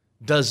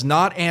does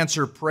not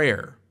answer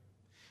prayer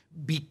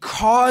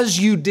because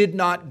you did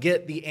not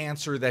get the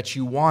answer that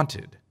you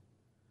wanted,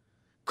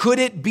 could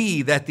it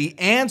be that the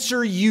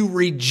answer you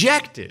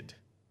rejected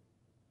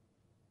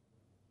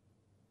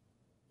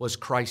was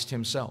Christ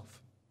himself?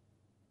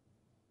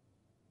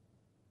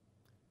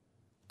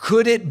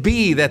 Could it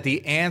be that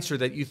the answer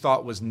that you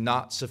thought was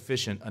not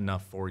sufficient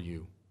enough for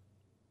you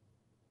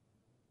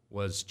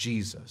was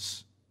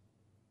Jesus,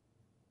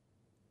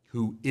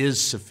 who is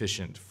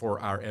sufficient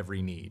for our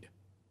every need?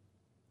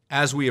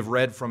 As we have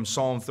read from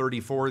Psalm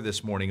 34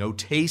 this morning, "O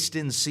taste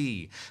and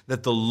see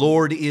that the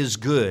Lord is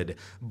good.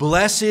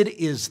 Blessed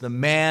is the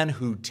man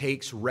who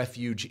takes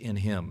refuge in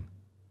him.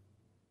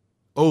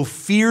 O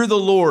fear the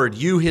Lord,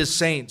 you his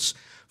saints,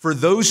 for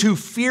those who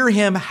fear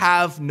him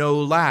have no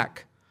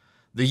lack.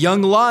 The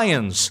young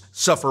lions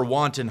suffer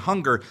want and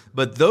hunger,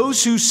 but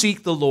those who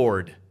seek the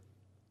Lord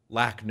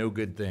lack no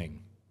good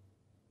thing."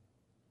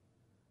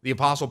 The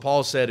Apostle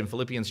Paul said in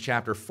Philippians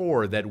chapter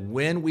 4 that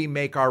when we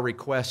make our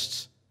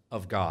requests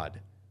of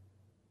God,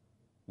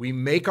 we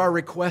make our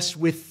requests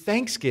with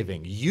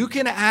thanksgiving. You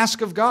can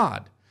ask of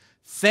God,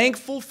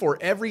 thankful for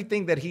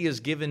everything that he has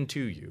given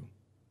to you,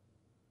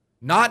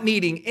 not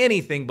needing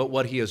anything but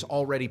what he has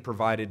already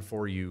provided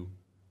for you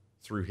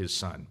through his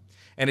Son.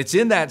 And it's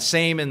in that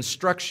same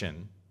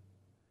instruction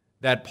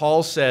that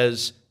Paul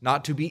says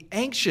not to be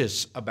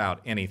anxious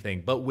about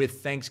anything, but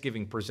with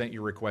thanksgiving present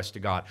your request to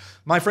God.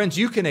 My friends,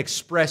 you can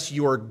express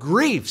your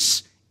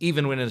griefs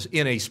even when it's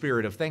in a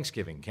spirit of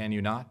thanksgiving, can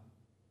you not?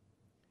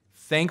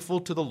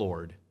 Thankful to the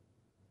Lord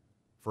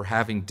for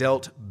having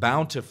dealt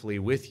bountifully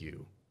with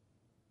you,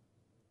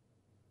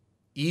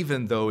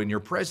 even though in your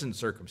present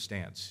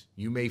circumstance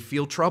you may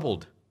feel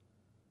troubled.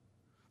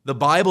 The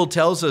Bible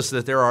tells us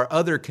that there are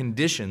other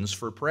conditions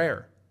for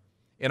prayer.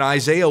 In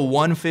Isaiah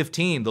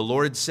 1:15, the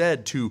Lord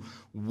said to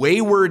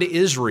wayward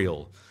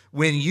Israel,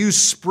 "When you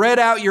spread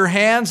out your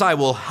hands, I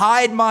will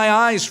hide my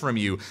eyes from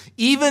you.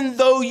 Even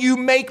though you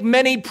make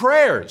many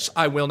prayers,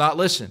 I will not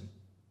listen."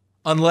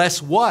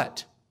 Unless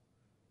what?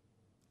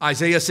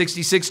 Isaiah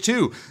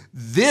 66:2,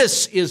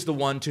 "This is the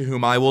one to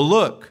whom I will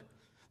look,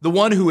 the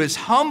one who is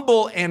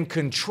humble and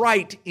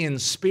contrite in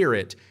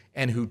spirit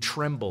and who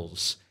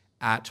trembles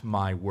at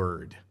my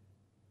word.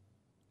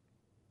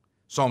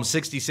 Psalm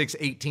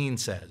 66:18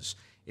 says,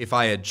 if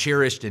I had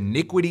cherished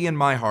iniquity in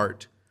my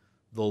heart,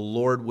 the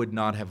Lord would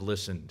not have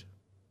listened.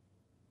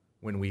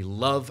 When we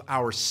love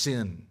our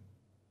sin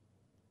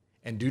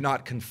and do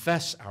not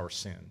confess our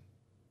sin,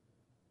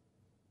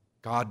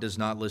 God does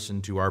not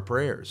listen to our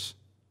prayers.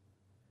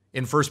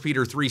 In 1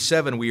 Peter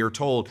 3:7, we are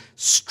told,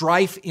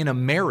 strife in a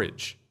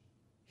marriage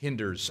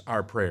hinders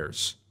our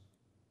prayers.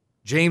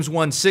 James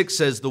 1:6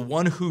 says, the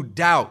one who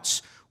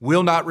doubts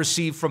will not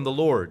receive from the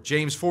Lord.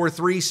 James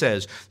 4:3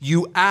 says,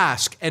 you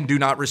ask and do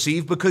not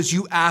receive because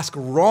you ask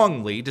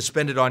wrongly to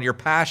spend it on your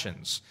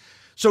passions.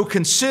 So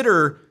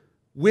consider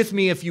with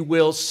me, if you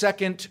will,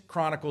 2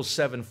 Chronicles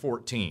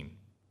 7:14,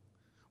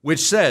 which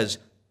says,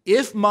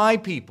 if my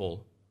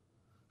people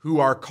who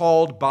are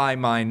called by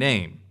my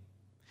name,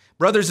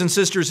 brothers and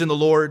sisters in the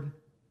Lord,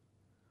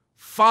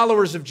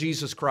 followers of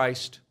Jesus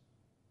Christ,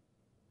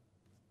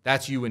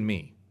 that's you and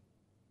me.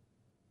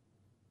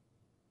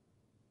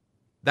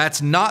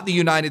 That's not the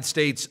United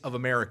States of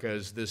America,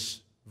 as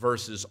this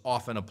verse is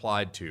often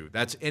applied to.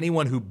 That's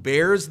anyone who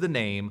bears the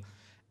name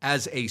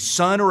as a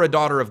son or a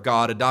daughter of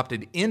God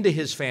adopted into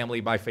his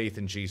family by faith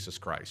in Jesus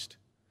Christ.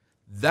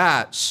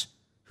 That's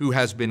who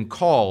has been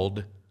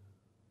called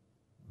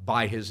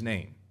by his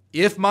name.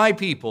 If my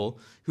people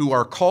who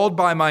are called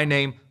by my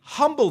name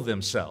humble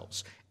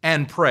themselves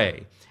and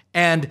pray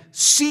and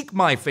seek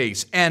my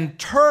face and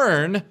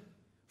turn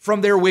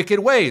from their wicked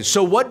ways.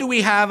 So what do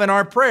we have in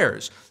our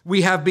prayers?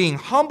 We have being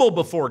humble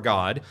before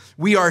God.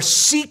 We are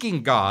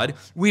seeking God.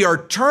 We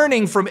are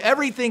turning from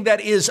everything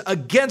that is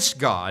against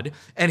God.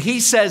 And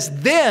he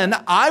says, then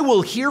I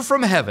will hear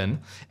from heaven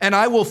and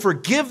I will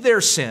forgive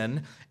their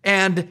sin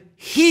and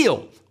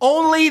heal.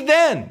 Only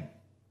then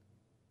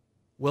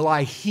will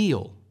I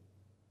heal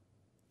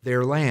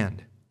their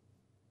land.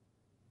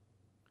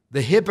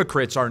 The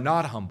hypocrites are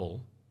not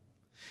humble.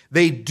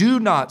 They do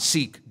not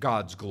seek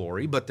God's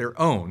glory, but their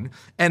own,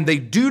 and they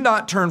do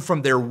not turn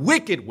from their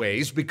wicked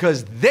ways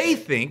because they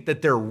think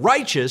that they're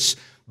righteous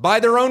by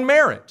their own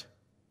merit.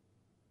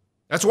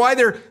 That's why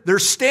they're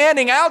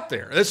standing out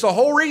there. That's the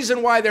whole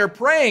reason why they're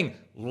praying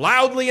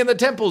loudly in the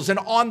temples and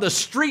on the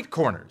street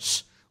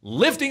corners,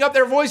 lifting up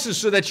their voices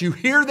so that you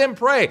hear them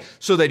pray,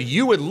 so that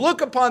you would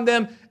look upon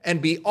them and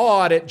be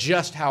awed at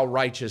just how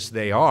righteous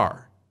they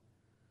are.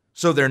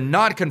 So they're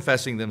not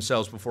confessing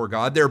themselves before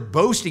God. They're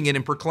boasting in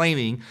and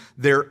proclaiming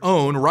their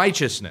own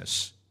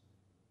righteousness.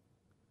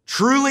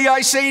 Truly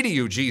I say to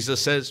you, Jesus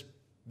says,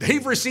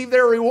 they've received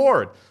their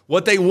reward.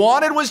 What they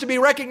wanted was to be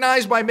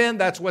recognized by men.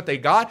 That's what they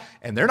got,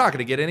 and they're not going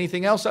to get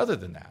anything else other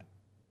than that.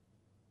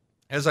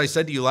 As I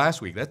said to you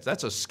last week,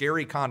 that's a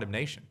scary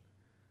condemnation.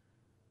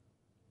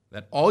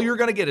 That all you're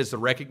going to get is the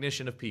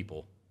recognition of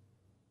people,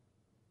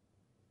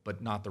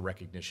 but not the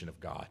recognition of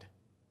God.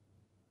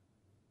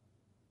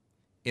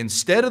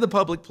 Instead of the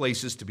public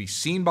places to be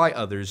seen by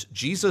others,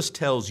 Jesus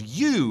tells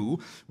you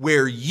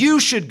where you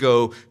should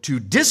go to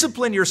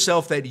discipline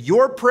yourself, that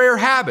your prayer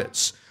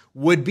habits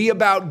would be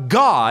about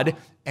God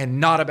and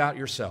not about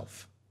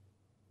yourself.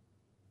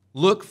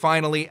 Look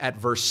finally at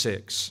verse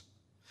 6.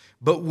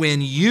 But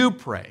when you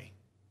pray,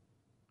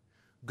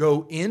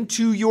 go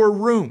into your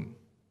room.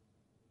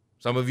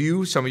 Some of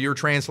your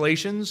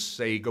translations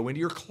say go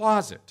into your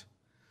closet.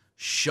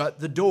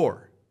 Shut the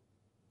door.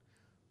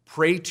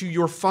 Pray to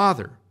your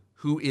Father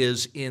who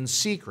is in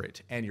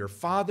secret, and your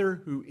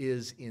Father who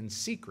is in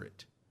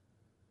secret,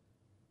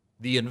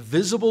 the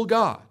invisible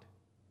God,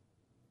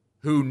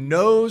 who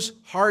knows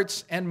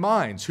hearts and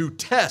minds, who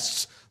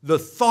tests the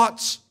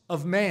thoughts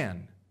of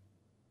man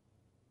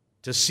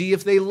to see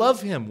if they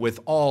love him with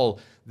all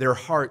their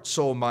heart,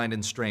 soul, mind,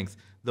 and strength,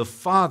 the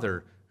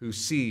Father who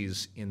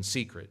sees in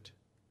secret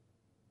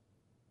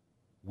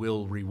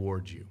will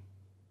reward you.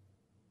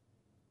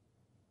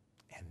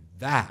 And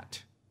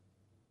that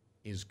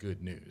is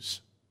good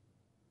news.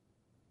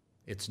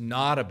 It's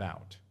not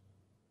about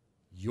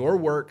your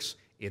works.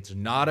 It's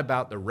not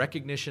about the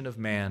recognition of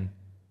man.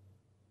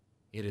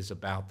 It is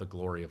about the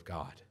glory of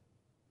God.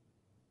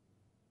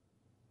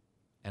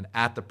 And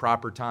at the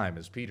proper time,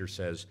 as Peter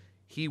says,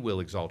 he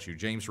will exalt you.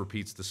 James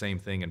repeats the same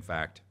thing, in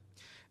fact.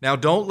 Now,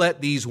 don't let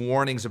these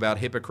warnings about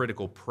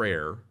hypocritical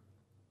prayer,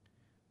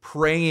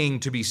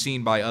 praying to be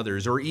seen by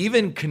others, or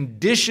even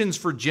conditions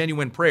for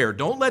genuine prayer,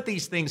 don't let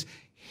these things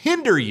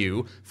hinder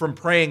you from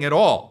praying at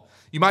all.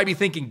 You might be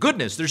thinking,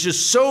 goodness, there's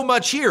just so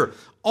much here.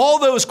 All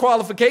those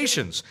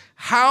qualifications.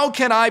 How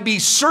can I be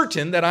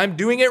certain that I'm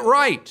doing it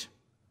right?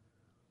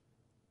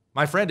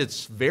 My friend,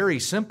 it's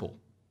very simple.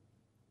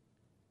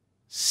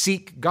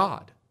 Seek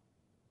God.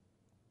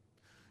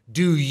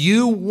 Do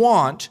you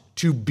want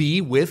to be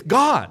with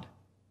God?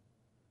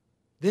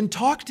 Then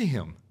talk to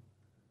him.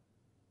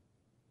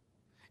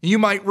 You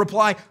might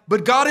reply,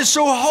 but God is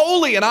so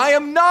holy and I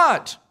am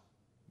not.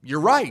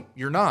 You're right,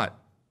 you're not.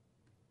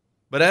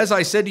 But as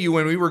I said to you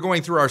when we were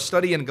going through our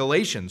study in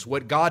Galatians,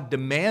 what God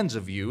demands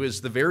of you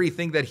is the very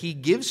thing that he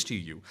gives to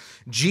you.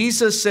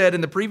 Jesus said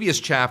in the previous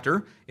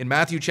chapter, in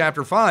Matthew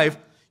chapter 5,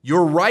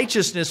 Your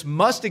righteousness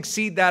must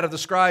exceed that of the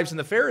scribes and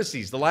the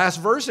Pharisees. The last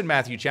verse in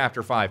Matthew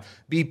chapter 5,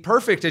 be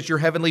perfect as your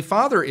heavenly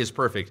Father is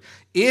perfect.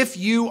 If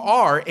you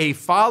are a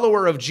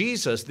follower of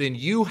Jesus, then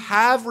you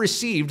have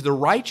received the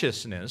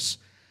righteousness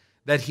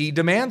that he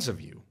demands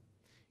of you.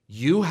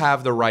 You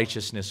have the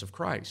righteousness of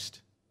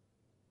Christ.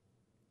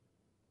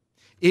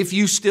 If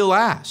you still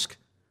ask,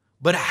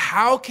 but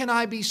how can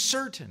I be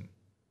certain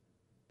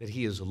that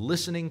he is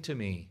listening to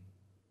me?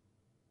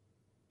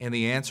 And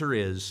the answer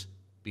is,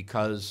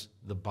 because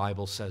the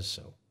Bible says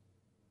so.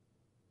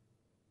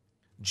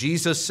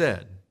 Jesus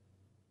said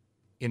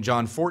in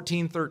John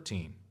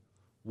 14:13,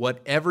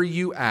 whatever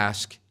you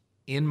ask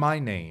in my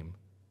name,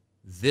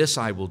 this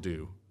I will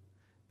do,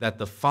 that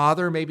the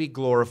Father may be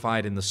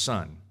glorified in the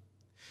Son.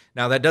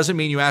 Now, that doesn't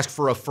mean you ask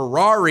for a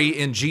Ferrari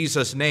in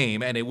Jesus'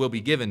 name and it will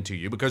be given to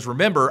you, because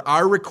remember,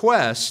 our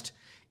request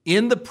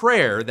in the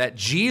prayer that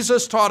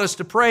Jesus taught us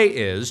to pray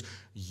is,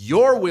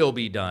 your will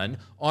be done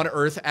on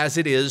earth as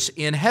it is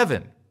in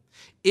heaven.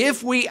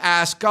 If we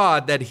ask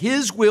God that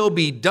his will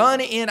be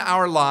done in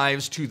our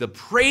lives to the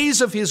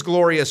praise of his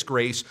glorious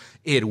grace,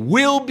 it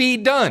will be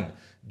done.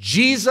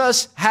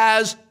 Jesus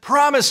has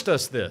promised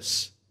us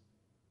this.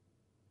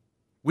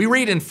 We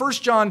read in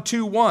 1 John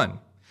 2:1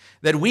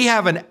 that we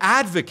have an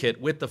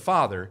advocate with the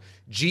Father,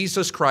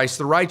 Jesus Christ,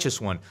 the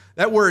righteous one.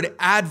 That word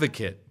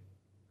advocate,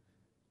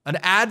 an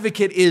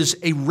advocate is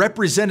a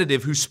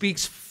representative who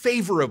speaks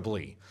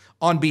favorably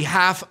on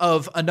behalf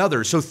of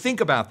another. So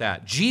think about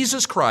that.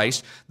 Jesus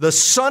Christ, the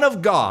Son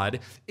of God,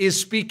 is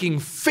speaking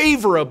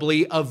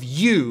favorably of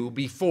you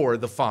before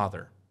the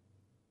Father.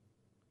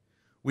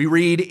 We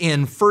read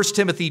in 1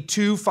 Timothy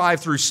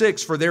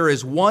 2:5-6, for there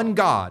is one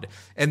God,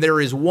 and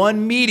there is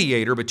one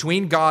mediator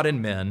between God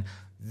and men,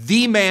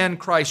 the man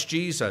Christ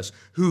Jesus,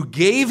 who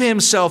gave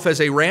himself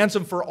as a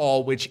ransom for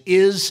all, which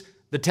is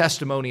the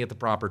testimony at the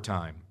proper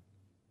time.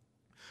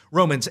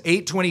 Romans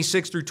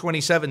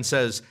 8:26-27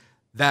 says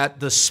that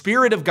the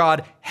Spirit of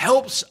God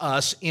helps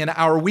us in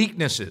our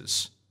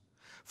weaknesses.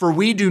 For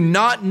we do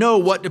not know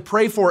what to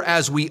pray for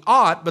as we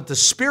ought, but the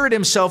Spirit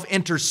himself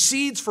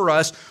intercedes for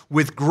us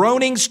with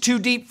groanings too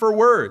deep for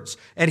words.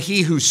 And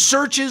he who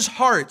searches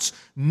hearts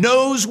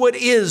knows what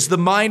is the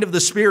mind of the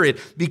Spirit,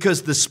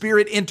 because the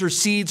Spirit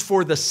intercedes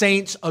for the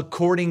saints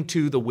according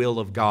to the will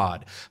of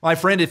God. My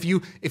friend, if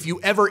you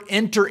ever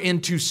enter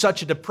into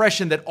such a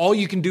depression that all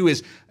you can do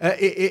is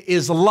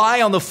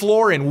lie on the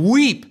floor and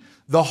weep,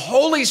 the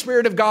Holy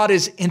Spirit of God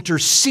is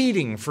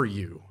interceding for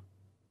you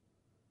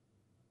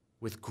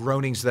with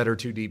groanings that are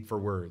too deep for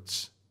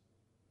words.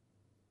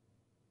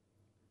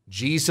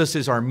 Jesus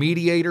is our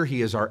mediator.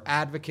 He is our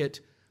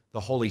advocate.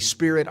 The Holy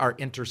Spirit, our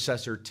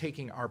intercessor,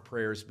 taking our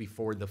prayers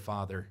before the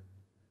Father.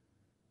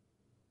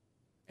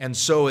 And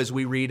so, as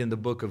we read in the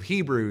book of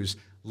Hebrews,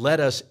 let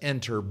us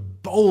enter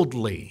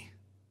boldly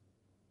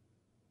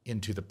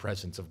into the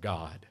presence of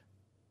God.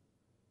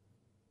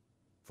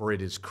 For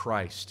it is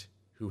Christ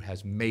who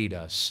has made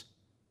us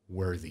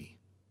worthy.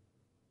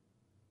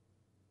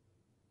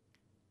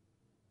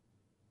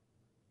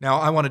 Now,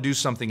 I want to do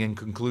something in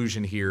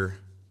conclusion here.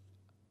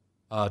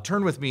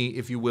 Turn with me,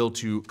 if you will,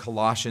 to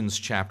Colossians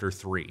chapter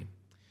 3.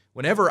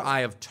 Whenever I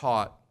have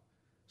taught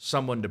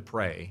someone to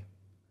pray,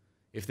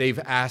 if they've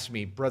asked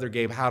me, Brother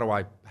Gabe, how do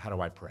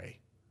I pray?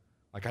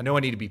 Like, I know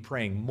I need to be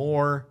praying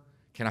more.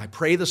 Can I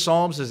pray the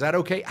Psalms? Is that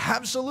okay?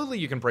 Absolutely,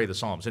 you can pray the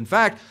Psalms. In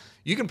fact,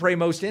 you can pray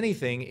most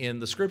anything in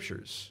the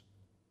Scriptures.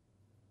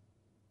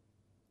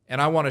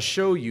 And I want to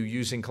show you,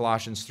 using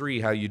Colossians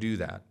 3, how you do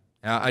that.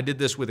 I did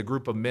this with a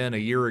group of men a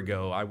year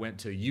ago. I went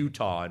to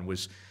Utah and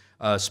was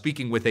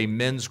speaking with a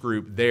men's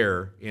group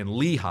there in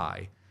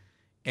Lehi.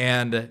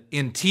 And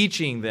in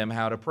teaching them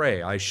how to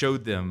pray, I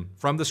showed them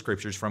from the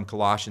Scriptures, from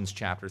Colossians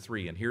chapter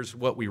 3. And here's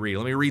what we read.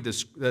 Let me read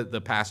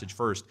the passage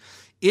first.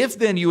 If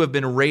then you have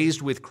been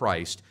raised with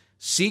Christ,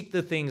 seek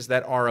the things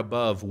that are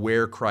above,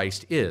 where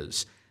Christ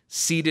is,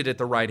 seated at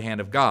the right hand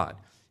of God.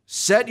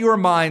 Set your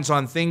minds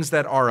on things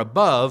that are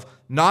above,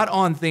 not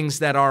on things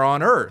that are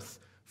on earth.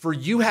 For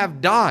you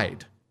have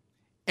died,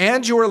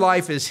 and your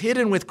life is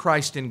hidden with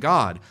Christ in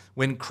God.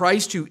 When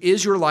Christ, who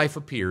is your life,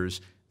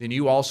 appears, then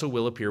you also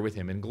will appear with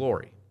him in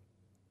glory.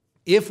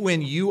 If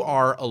when you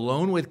are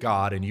alone with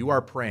God and you are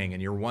praying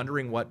and you're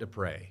wondering what to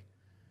pray,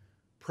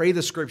 pray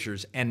the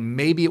Scriptures, and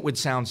maybe it would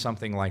sound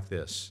something like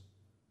this.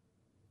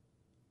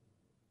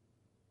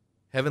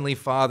 Heavenly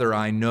Father,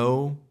 I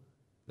know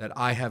that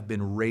I have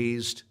been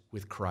raised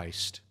with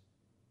Christ.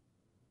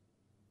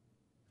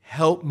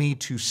 Help me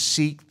to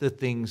seek the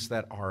things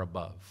that are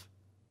above,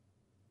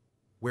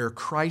 where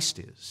Christ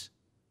is,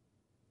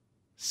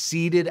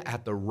 seated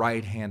at the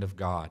right hand of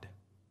God.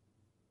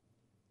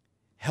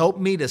 Help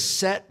me to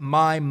set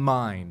my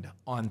mind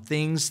on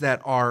things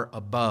that are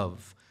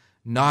above,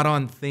 not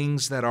on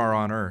things that are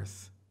on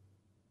earth.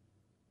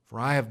 For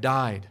I have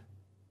died.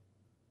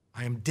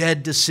 I am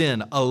dead to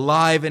sin,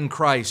 alive in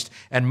Christ,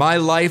 and my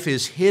life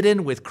is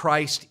hidden with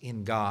Christ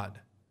in God.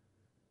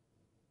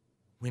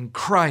 When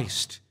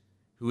Christ,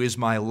 who is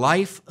my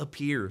life,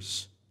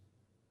 appears,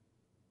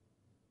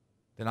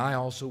 then I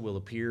also will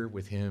appear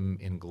with him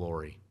in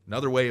glory.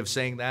 Another way of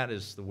saying that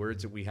is the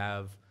words that we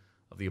have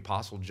of the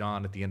Apostle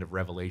John at the end of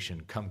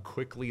Revelation, "Come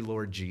quickly,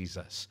 Lord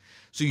Jesus."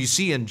 So you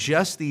see in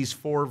just these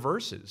 4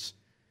 verses,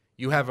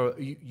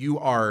 you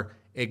are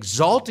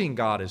exalting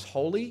God as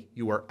holy,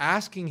 you are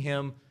asking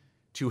him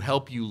to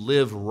help you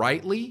live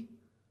rightly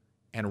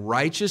and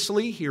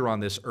righteously here on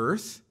this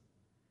earth,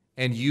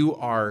 and you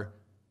are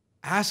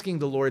asking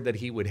the Lord that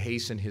he would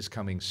hasten his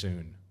coming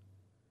soon,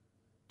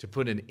 to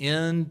put an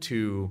end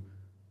to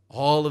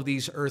all of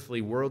these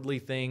earthly, worldly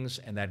things,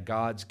 and that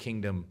God's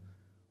kingdom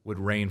would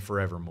reign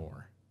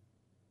forevermore.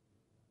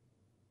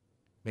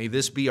 May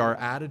this be our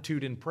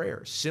attitude in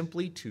prayer,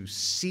 simply to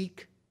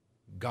seek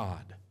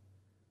God,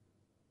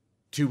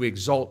 to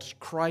exalt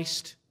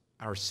Christ,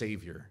 our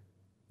Savior,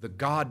 the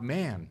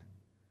God-man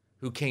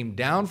who came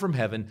down from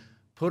heaven,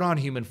 put on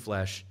human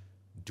flesh,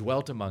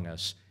 dwelt among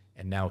us,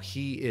 and now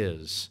he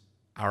is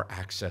our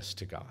access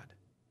to God.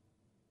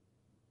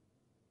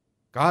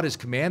 God has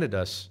commanded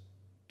us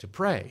to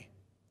pray,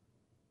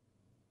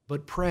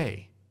 but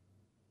pray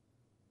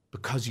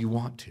because you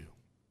want to.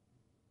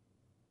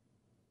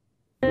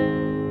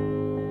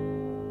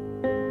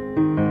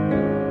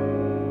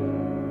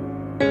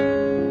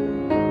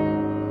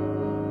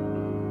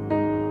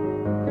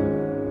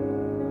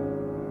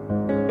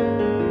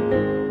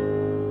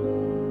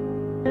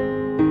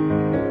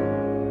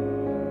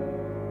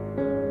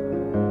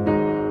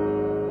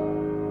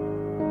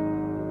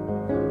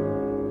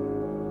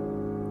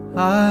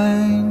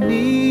 I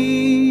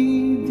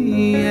need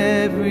thee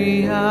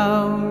every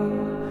hour,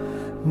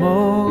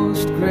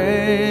 most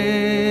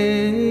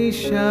gracious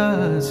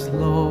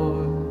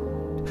Lord.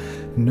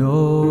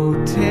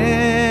 No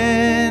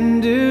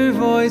tender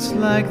voice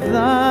like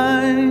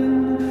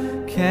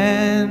thine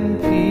can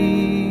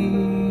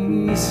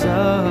peace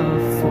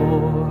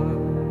afford.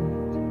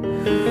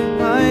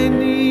 I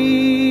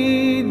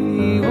need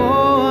thee,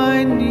 oh,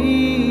 I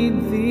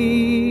need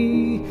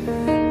thee.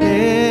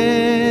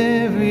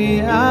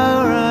 Every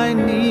hour I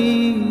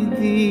need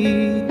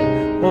thee.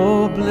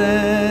 Oh,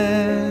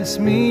 bless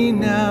me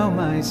now,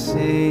 my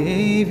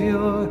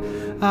Savior.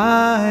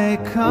 I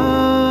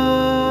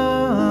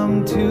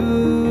come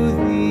to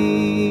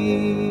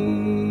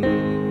thee.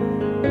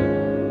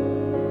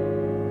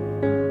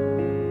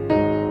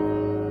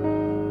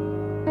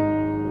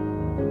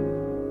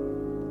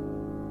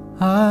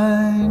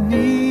 I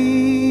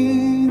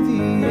need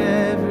thee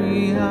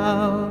every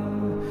hour.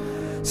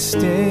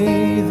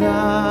 Stay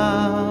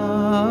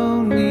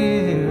thou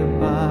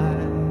nearby.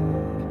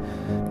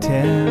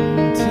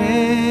 Temptations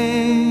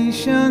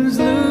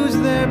lose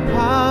their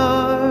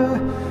power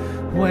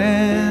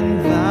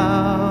when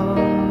thou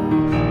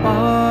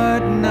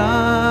art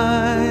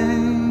nigh.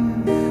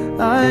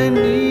 I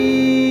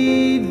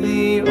need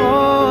thee,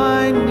 oh,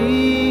 I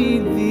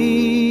need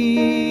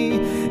thee.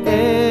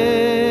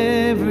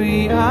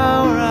 Every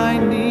hour I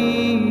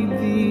need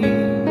thee.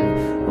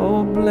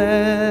 Oh,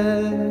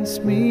 bless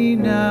me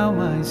now,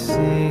 my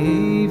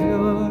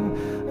Savior.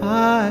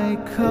 I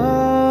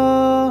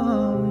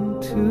come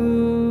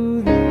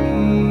to thee.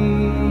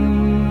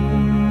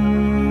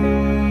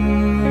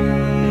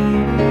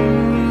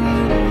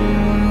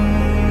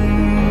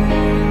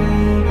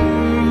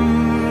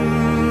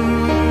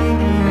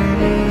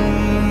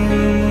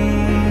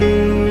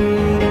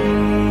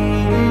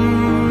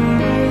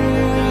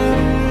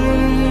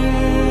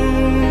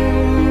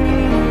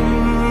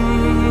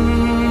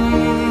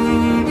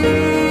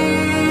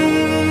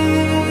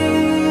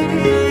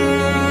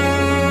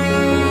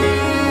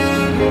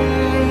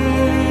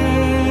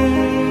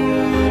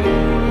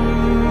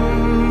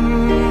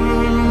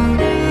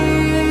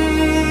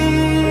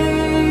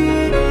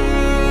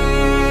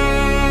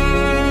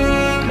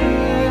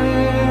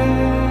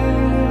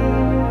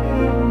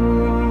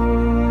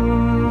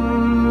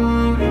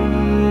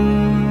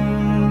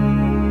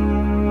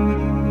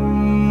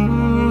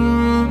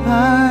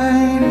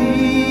 I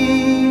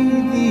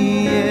need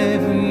thee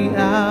every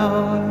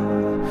hour,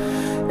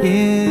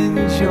 in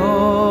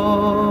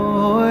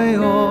joy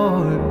or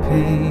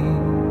pain.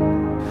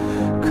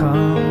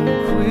 Come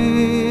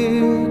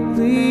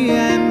quickly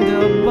and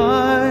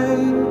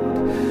abide,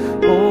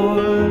 or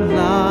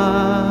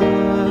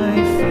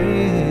life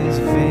is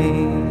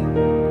vain.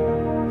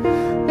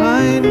 I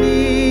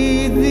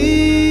need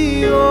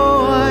thee,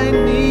 oh, I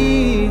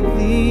need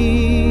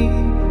thee.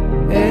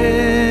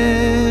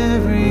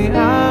 Every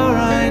hour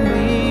I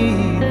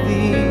need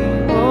thee.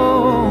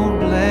 Oh,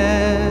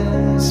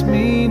 bless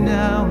me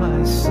now,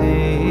 my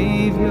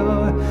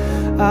Savior.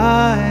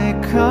 I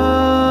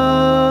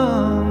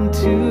come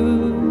to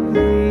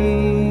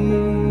thee.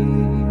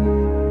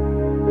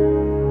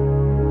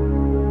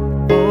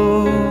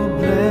 Oh,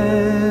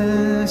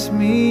 bless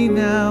me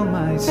now,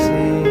 my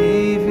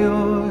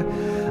Savior.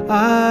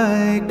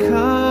 I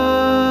come